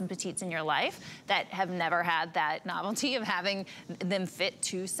the talls and petites in your life that have never had that novelty of having them fit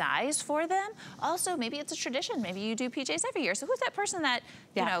to size for them. Also, maybe it's a tradition. Maybe you do PJs every year. So who's that person that,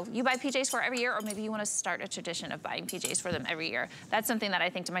 you know, you buy PJs for every year, or maybe you want to start a tradition of buying PJs for them every year? That's something that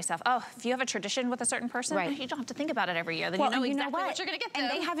I think to myself, oh, if you have a tradition with a certain person, you don't have to think about it every year. Then you know exactly what you're going to get them.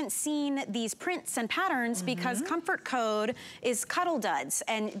 And they haven't seen these prints and patterns because comfort code is Cuddl Duds,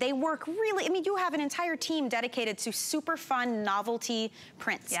 and they work really, I mean, you have an entire team dedicated to super fun novelty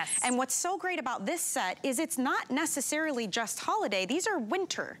prints. Yes. And what's so great about this set is it's not necessarily just holiday. These are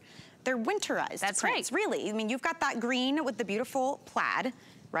winter. They're winterized prints, really. I mean, you've got that green with the beautiful plaid,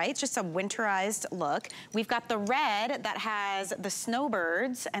 right? It's just a winterized look. We've got the red that has the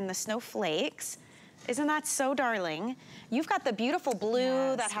snowbirds and the snowflakes. Isn't that so darling? You've got the beautiful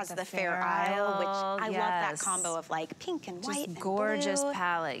blue that has the Fair Isle, which I love that combo of like pink and white and gorgeous blue.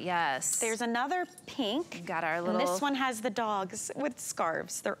 palette, yes. There's another pink. We've got our little... And this one has the dogs with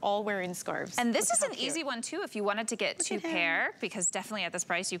scarves. They're all wearing scarves. And this is an easy one too if you wanted to get two pair, because definitely at this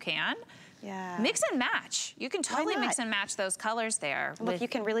price you can. Yeah. Mix and match. You can totally mix and match those colors there. Look, you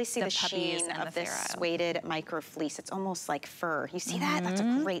can really see the sheen of this suede micro fleece. It's almost like fur. You see that? That's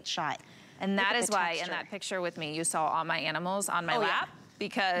a great shot. And that is why in that picture with me, you saw all my animals on my lap,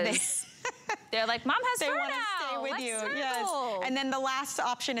 because they're like, Mom has fur now. Stay with you. Yes. And then the last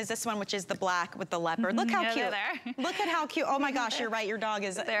option is this one, which is the black with the leopard. Look how cute. Look at how cute. Oh my gosh, you're right. Your dog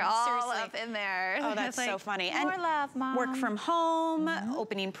is. They're all up in there. Oh, that's so funny. More love, Mom. Work from home,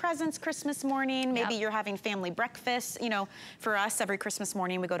 opening presents Christmas morning. Maybe you're having family breakfast. You know, for us, every Christmas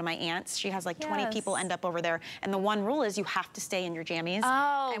morning we go to my aunt's. She has like 20 people end up over there. And the one rule is you have to stay in your jammies.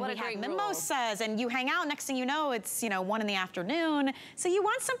 Oh, and what we a great have mimosas, and you hang out. Next thing you know, it's 1 in the afternoon. So you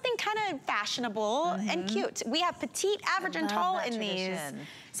want something kind of fashionable and cute. We have petite, average, and tall in these.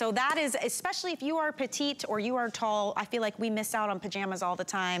 So that is, especially if you are petite or you are tall, I feel like we miss out on pajamas all the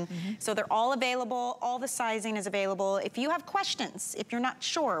time. So they're all available. All the sizing is available. If you have questions, if you're not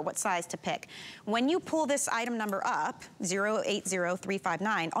sure what size to pick, when you pull this item number up,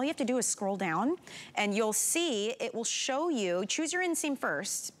 080359, all you have to do is scroll down and you'll see it will show you, choose your inseam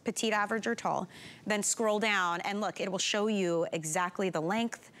first, petite, average, or tall, then scroll down and look, it will show you exactly the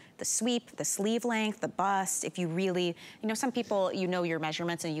length, the sweep, the sleeve length, the bust. If you really, some people, your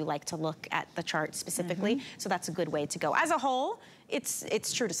measurements and you like to look at the chart specifically. So that's a good way to go. As a whole,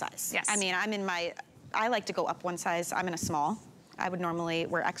 it's true to size. Yes. I mean, I like to go up one size. I'm in a small. I would normally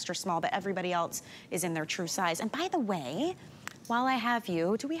wear extra small, but everybody else is in their true size. And by the way, while I have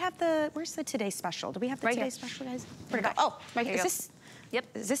you, do we have where's the Today Special? Do we have the Today Special, guys? Where'd it go? Oh, right here. Is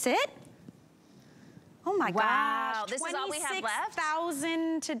this it? Oh my gosh. This is all we have left?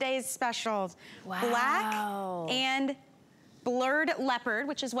 26,000 Today's Specials. Wow. Black and blurred leopard,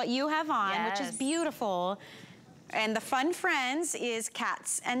 which is what you have on, which is beautiful. And the Fun Friends is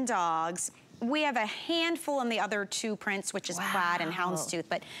cats and dogs. We have a handful in the other two prints, which is plaid and houndstooth,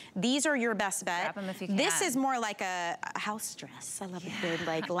 but these are your best bet. Grab them if you can. This is more like a house dress. I love a good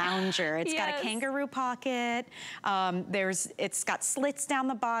like lounger. It's got a kangaroo pocket. It's got slits down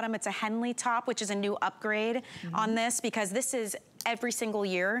the bottom. It's a Henley top, which is a new upgrade on this because this is every single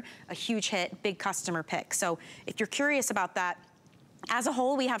year a huge hit, big customer pick. So if you're curious about that, as a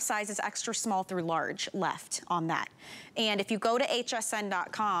whole, we have sizes extra small through large left on that. And if you go to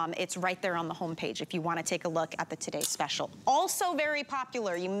hsn.com, it's right there on the homepage if you want to take a look at the Today Special. Also very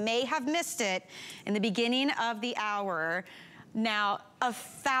popular, you may have missed it in the beginning of the hour. Now,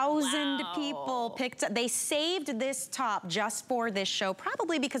 1,000 people picked up. They saved this top just for this show,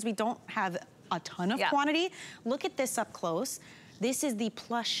 probably because we don't have a ton of quantity. Look at this up close. This is the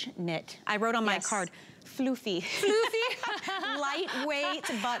plush knit. I wrote on my card, floofy. Floofy. Lightweight,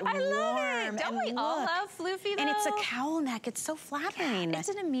 but warm. I love it. Don't we all love floofy, though? And it's a cowl neck. It's so flattering. It's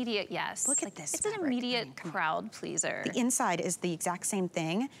an immediate yes. Look at this. It's an immediate crowd pleaser. The inside is the exact same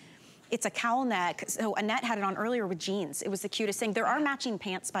thing. It's a cowl neck. So Annette had it on earlier with jeans. It was the cutest thing. There are matching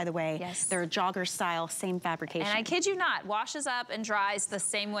pants, by the way. Yes. They're a jogger style, same fabrication. And I kid you not, washes up and dries the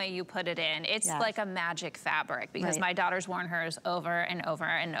same way you put it in. It's like a magic fabric because my daughter's worn hers over and over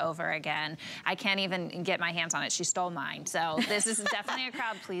and over again. I can't even get my hands on it. She stole mine. So this is definitely a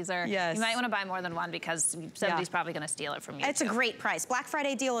crowd pleaser. Yes. You might want to buy more than one because somebody's probably going to steal it from you. It's a great price. Black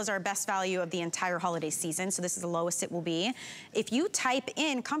Friday deal is our best value of the entire holiday season. So this is the lowest it will be. If you type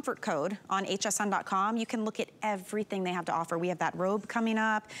in comfort code on HSN.com, you can look at everything they have to offer. We have that robe coming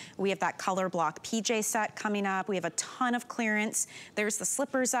up. We have that color block PJ set coming up. We have a ton of clearance. There's the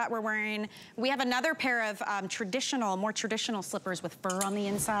slippers that we're wearing. We have another pair of more traditional slippers with fur on the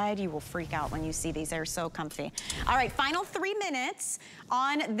inside. You will freak out when you see these. They're so comfy. All right, final 3 minutes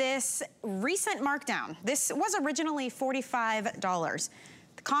on this recent markdown. This was originally $45.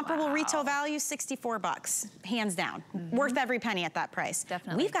 Comparable retail value, 64 bucks, hands down. Worth every penny at that price.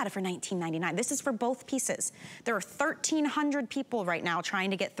 Definitely. We've got it for $19.99. This is for both pieces. There are 1,300 people right now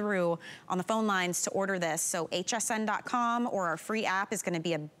trying to get through on the phone lines to order this. So hsn.com or our free app is gonna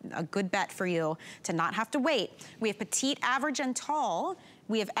be a good bet for you to not have to wait. We have petite, average, and tall.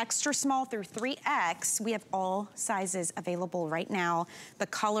 We have extra small through 3X. We have all sizes available right now. The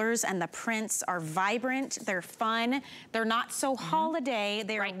colors and the prints are vibrant. They're fun. They're not so holiday.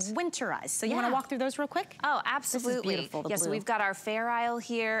 They're winterized. So you want to walk through those real quick? Oh, absolutely. This is beautiful, the blue. So we've got our Fair Isle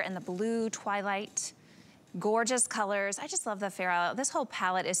here and the blue twilight. Gorgeous colors. I just love the Fair Isle. This whole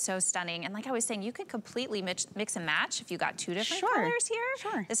palette is so stunning. And like I was saying, you can completely mix and match if you got two different colors here.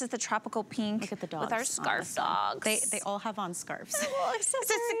 Sure. This is the tropical pink. Look at the dogs with our scarf dogs. They all have on scarves. Oh, it's so It's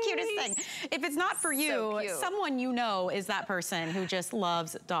the cutest thing. If it's not for you, someone you know is that person who just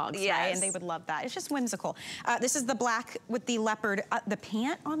loves dogs, right? And they would love that. It's just whimsical. This is the black with the leopard. The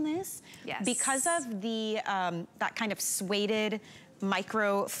pant on this, because of the that kind of suede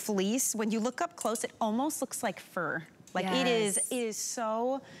micro fleece, when you look up close, it almost looks like fur. Like it is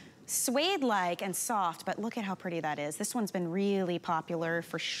so suede-like and soft, but look at how pretty that is. This one's been really popular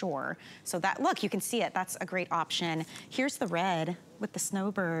for sure. So that, look, you can see it. That's a great option. Here's the red with the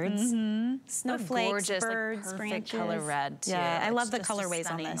snowbirds. Snowflakes, gorgeous, birds, like branches. color red, too. Yeah, I love the Just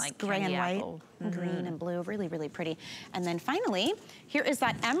colorways on this. like gray and white, green and blue, really, really pretty. And then finally, here is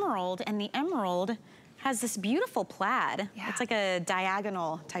that emerald, and the emerald has this beautiful plaid. It's like a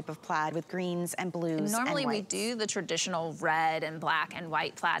diagonal type of plaid with greens and blues. Normally we do the traditional red and black and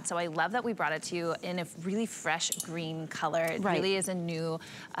white plaid, so I love that we brought it to you in a really fresh green color. It really is a new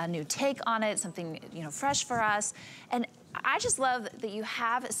take on it, something fresh for us. And I just love that you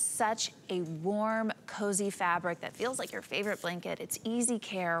have such a warm, cozy fabric that feels like your favorite blanket. It's easy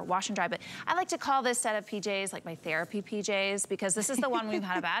care, wash and dry, but I like to call this set of PJs like my therapy PJs because this is the one we've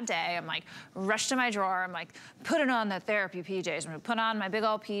had a bad day. I'm like, rush to my drawer. I'm like, put it on the therapy PJs. I'm gonna put on my big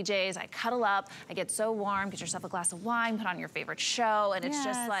old PJs. I cuddle up. I get so warm. Get yourself a glass of wine, put on your favorite show, and it's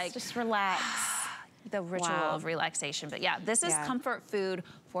just like, just relax. The ritual of relaxation. But yeah, this is comfort food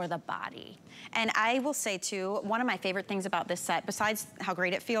for the body. And I will say too, one of my favorite things about this set, besides how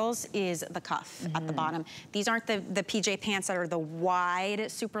great it feels, is the cuff at the bottom. These aren't the PJ pants that are the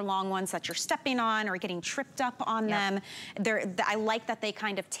wide, super long ones that you're stepping on or getting tripped up on them. I like that they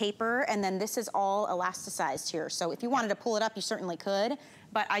kind of taper, and then this is all elasticized here. So if you wanted to pull it up, you certainly could.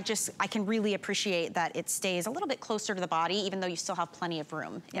 But I can really appreciate that it stays a little bit closer to the body, even though you still have plenty of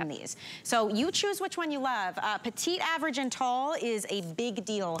room in these. So you choose which one you love. Petite, average, and tall is a big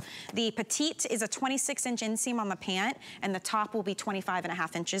deal deal. The petite is a 26-inch inseam on the pant, and the top will be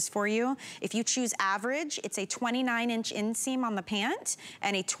 25.5 inches for you. If you choose average, it's a 29-inch inseam on the pant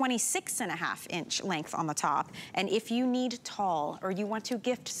and a 26.5-inch length on the top. And if you need tall, or you want to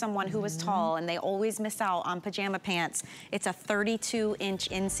gift someone who is tall and they always miss out on pajama pants, it's a 32-inch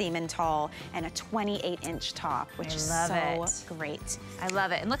inseam in tall and a 28-inch top, which is so great. I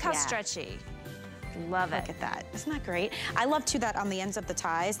love it. And look how stretchy. Love it. Look at that. Isn't that great? I love too that on the ends of the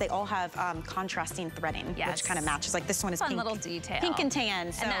ties, they all have contrasting threading, which kind of matches. Like this one is fun pink. Little detail. Pink and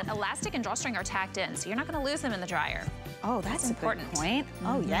tan. So. And that elastic and drawstring are tacked in, so you're not going to lose them in the dryer. Oh, that's a good point.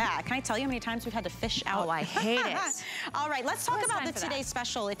 Oh yeah. Can I tell you how many times we've had to fish out? Oh, I hate it. All right, let's talk about the today's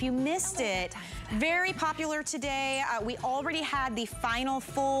special. If you missed it, very popular today. We already had the final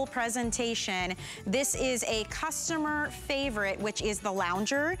full presentation. This is a customer favorite, which is the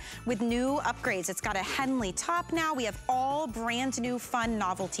lounger with new upgrades. It's got a Henley top now. We have all brand new fun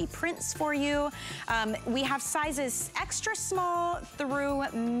novelty prints for you. We have sizes extra small through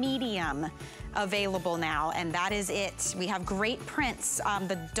medium available now, and that is it. We have great prints.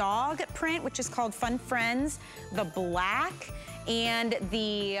 The dog print, which is called Fun Friends, the black, and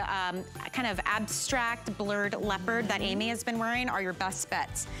the kind of abstract blurred leopard that Amy has been wearing are your best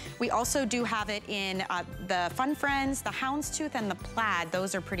bets. We also do have it in the Fun Friends, the houndstooth, and the plaid.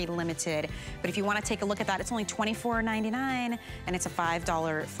 Those are pretty limited. But if you want to take a look at that, it's only $24.99, and it's a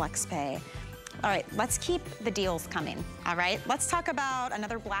 $5 flex pay. All right, let's keep the deals coming, all right? Let's talk about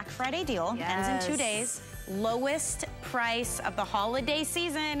another Black Friday deal. Ends in 2 days. Lowest price of the holiday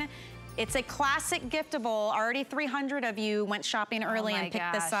season. It's a classic giftable. Already 300 of you went shopping early and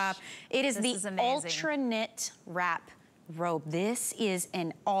picked this up. It is the Ultra Knit Wrap Robe. This is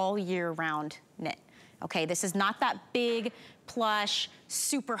an all year round knit. Okay, this is not that big, plush,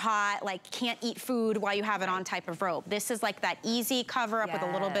 super hot, like can't eat food while you have it on type of robe. This is like that easy cover up with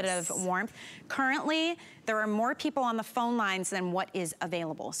a little bit of warmth. Currently, there are more people on the phone lines than what is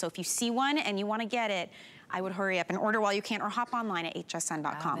available. So if you see one and you wanna get it, I would hurry up and order while you can, or hop online at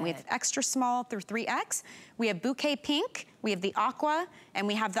hsn.com. We have extra small through 3X. We have bouquet pink, we have the aqua, and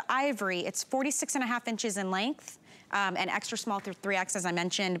we have the ivory. It's 46.5 inches in length. And extra small through 3X, as I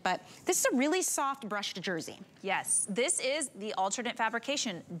mentioned, but this is a really soft brushed jersey. Yes, this is the alternate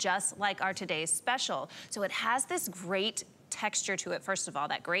fabrication, just like our today's special. So it has this great texture to it, first of all,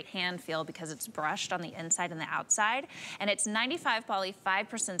 that great hand feel because it's brushed on the inside and the outside. And it's 95 poly, 5%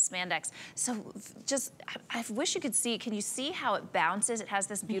 spandex. So just, I wish you could see, can you see how it bounces? It has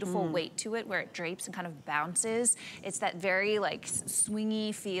this beautiful weight to it where it drapes and kind of bounces. It's that very like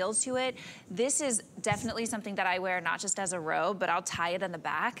swingy feel to it. This is definitely something that I wear not just as a robe, but I'll tie it on the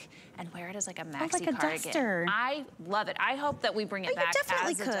back and wear it as like a maxi cardigan. Duster. I love it. I hope that we bring it back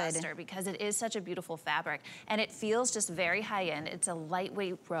as a duster because it is such a beautiful fabric and it feels just very high end. It's a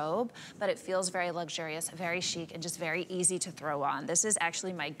lightweight robe, but it feels very luxurious, very chic, and just very easy to throw on. This is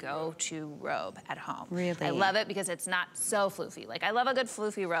actually my go-to robe at home. Really? I love it because it's not so floofy. Like, I love a good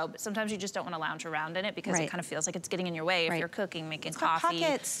floofy robe. Sometimes you just don't want to lounge around in it because it kind of feels like it's getting in your way if you're cooking, making coffee. Got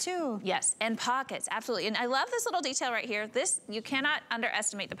pockets, too. Yes, and pockets, absolutely. And I love this little detail right here. This, you cannot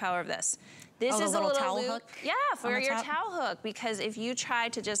underestimate the power of this. This is a little towel hook? Yeah, for your towel hook, because if you try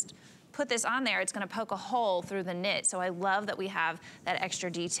to just put this on there, it's gonna poke a hole through the knit. So I love that we have that extra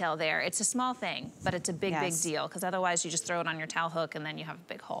detail there. It's a small thing, but it's a big, big deal, because otherwise you just throw it on your towel hook and then you have a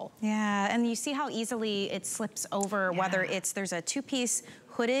big hole. Yeah, and you see how easily it slips over, whether it's, there's a two-piece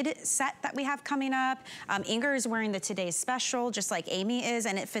hooded set that we have coming up. Inger is wearing the today's special, just like Amy is,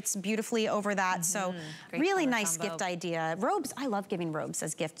 and it fits beautifully over that. So really nice gift idea. Robes, I love giving robes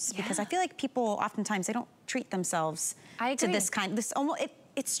as gifts because I feel like people oftentimes, they don't treat themselves to this kind,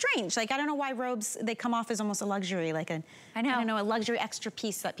 it's strange. Like, I don't know why robes, they come off as almost a luxury, like a, I don't know, a luxury extra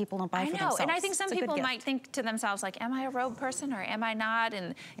piece that people don't buy for themselves. And I think some people might think to themselves, like, am I a robe person or am I not?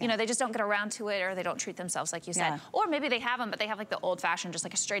 And, you know, they just don't get around to it or they don't treat themselves like you said. Or maybe they have them, but they have like the old fashioned, just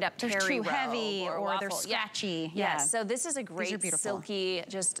like a straight up terry robe. They're too heavy or they're scratchy. Yes, so this is a great silky,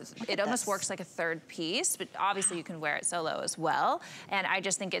 just, it almost works like a third piece, but obviously you can wear it solo as well. And I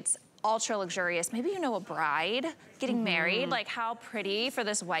just think it's ultra luxurious. Maybe you know a bride getting married, like how pretty for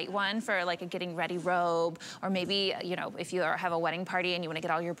this white one for like a getting ready robe, or maybe, you know, if you have a wedding party and you want to get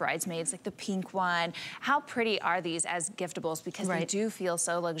all your bridesmaids, like the pink one. How pretty are these as giftables? Because they do feel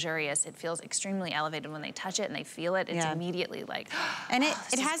so luxurious. It feels extremely elevated when they touch it and they feel it. It's immediately like, and it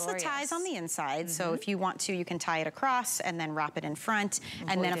has the ties on the inside. So if you want to, you can tie it across and then wrap it in front.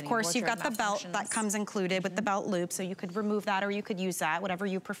 And then of course you've got the belt that comes included with the belt loop. So you could remove that or you could use that, whatever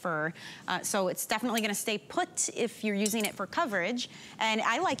you prefer. here. So it's definitely gonna stay put if you're using it for coverage. And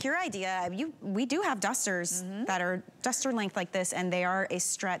I like your idea. We do have dusters that are duster length like this, and they are a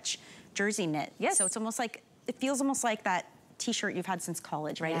stretch jersey knit. Yes. So it's almost like, it feels almost like that t-shirt you've had since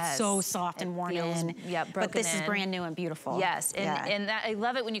college, right? Yes. It's so soft and worn in. Yep, but this is brand new and beautiful. Yes, and that, I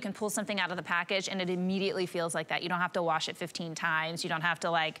love it when you can pull something out of the package and it immediately feels like that. You don't have to wash it 15 times. You don't have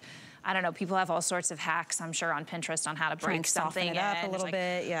to, like, I don't know, people have all sorts of hacks, I'm sure, on Pinterest on how to break something soften it up a little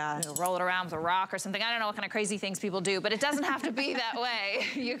bit, yeah. You know, roll it around with a rock or something. I don't know what kind of crazy things people do, but it doesn't have to be that way.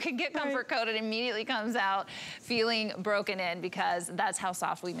 You can get comfort coat, it immediately comes out feeling broken in, because that's how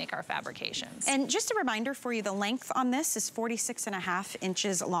soft we make our fabrications. And just a reminder for you, the length on this is 46.5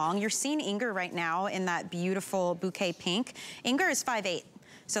 inches long. You're seeing Inger right now in that beautiful bouquet pink. Inger is 5'8".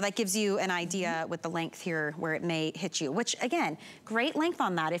 So that gives you an idea with the length here where it may hit you, which again, great length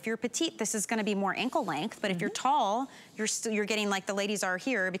on that. If you're petite, this is gonna be more ankle length, but if you're tall, you're getting like the ladies are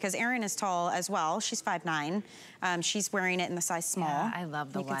here, because Erin is tall as well. She's 5'9". She's wearing it in the size small. Yeah, I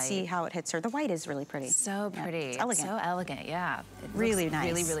love the white. You can see how it hits her. The white is really pretty. So pretty. Yeah, it's elegant. So elegant, yeah. It really looks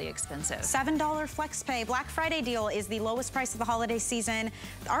nice. Really, really expensive. $7 flex pay. Black Friday deal is the lowest price of the holiday season.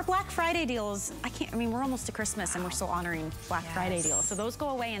 Our Black Friday deals, I mean, we're almost to Christmas and we're still honoring Black Friday deals. So those go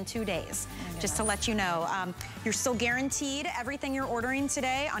away in 2 days, just to let you know. You're still guaranteed everything you're ordering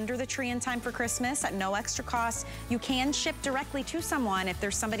today under the tree in time for Christmas at no extra cost. You can ship directly to someone if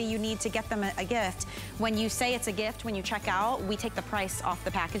there's somebody you need to get them a gift. When you say it's a gift, when you check out, we take the price off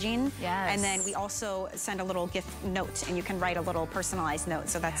the packaging. Yes. And then we also send a little gift note, and you can write a little personalized note.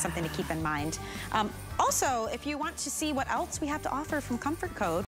 So that's something to keep in mind. Also, if you want to see what else we have to offer from Comfort Code,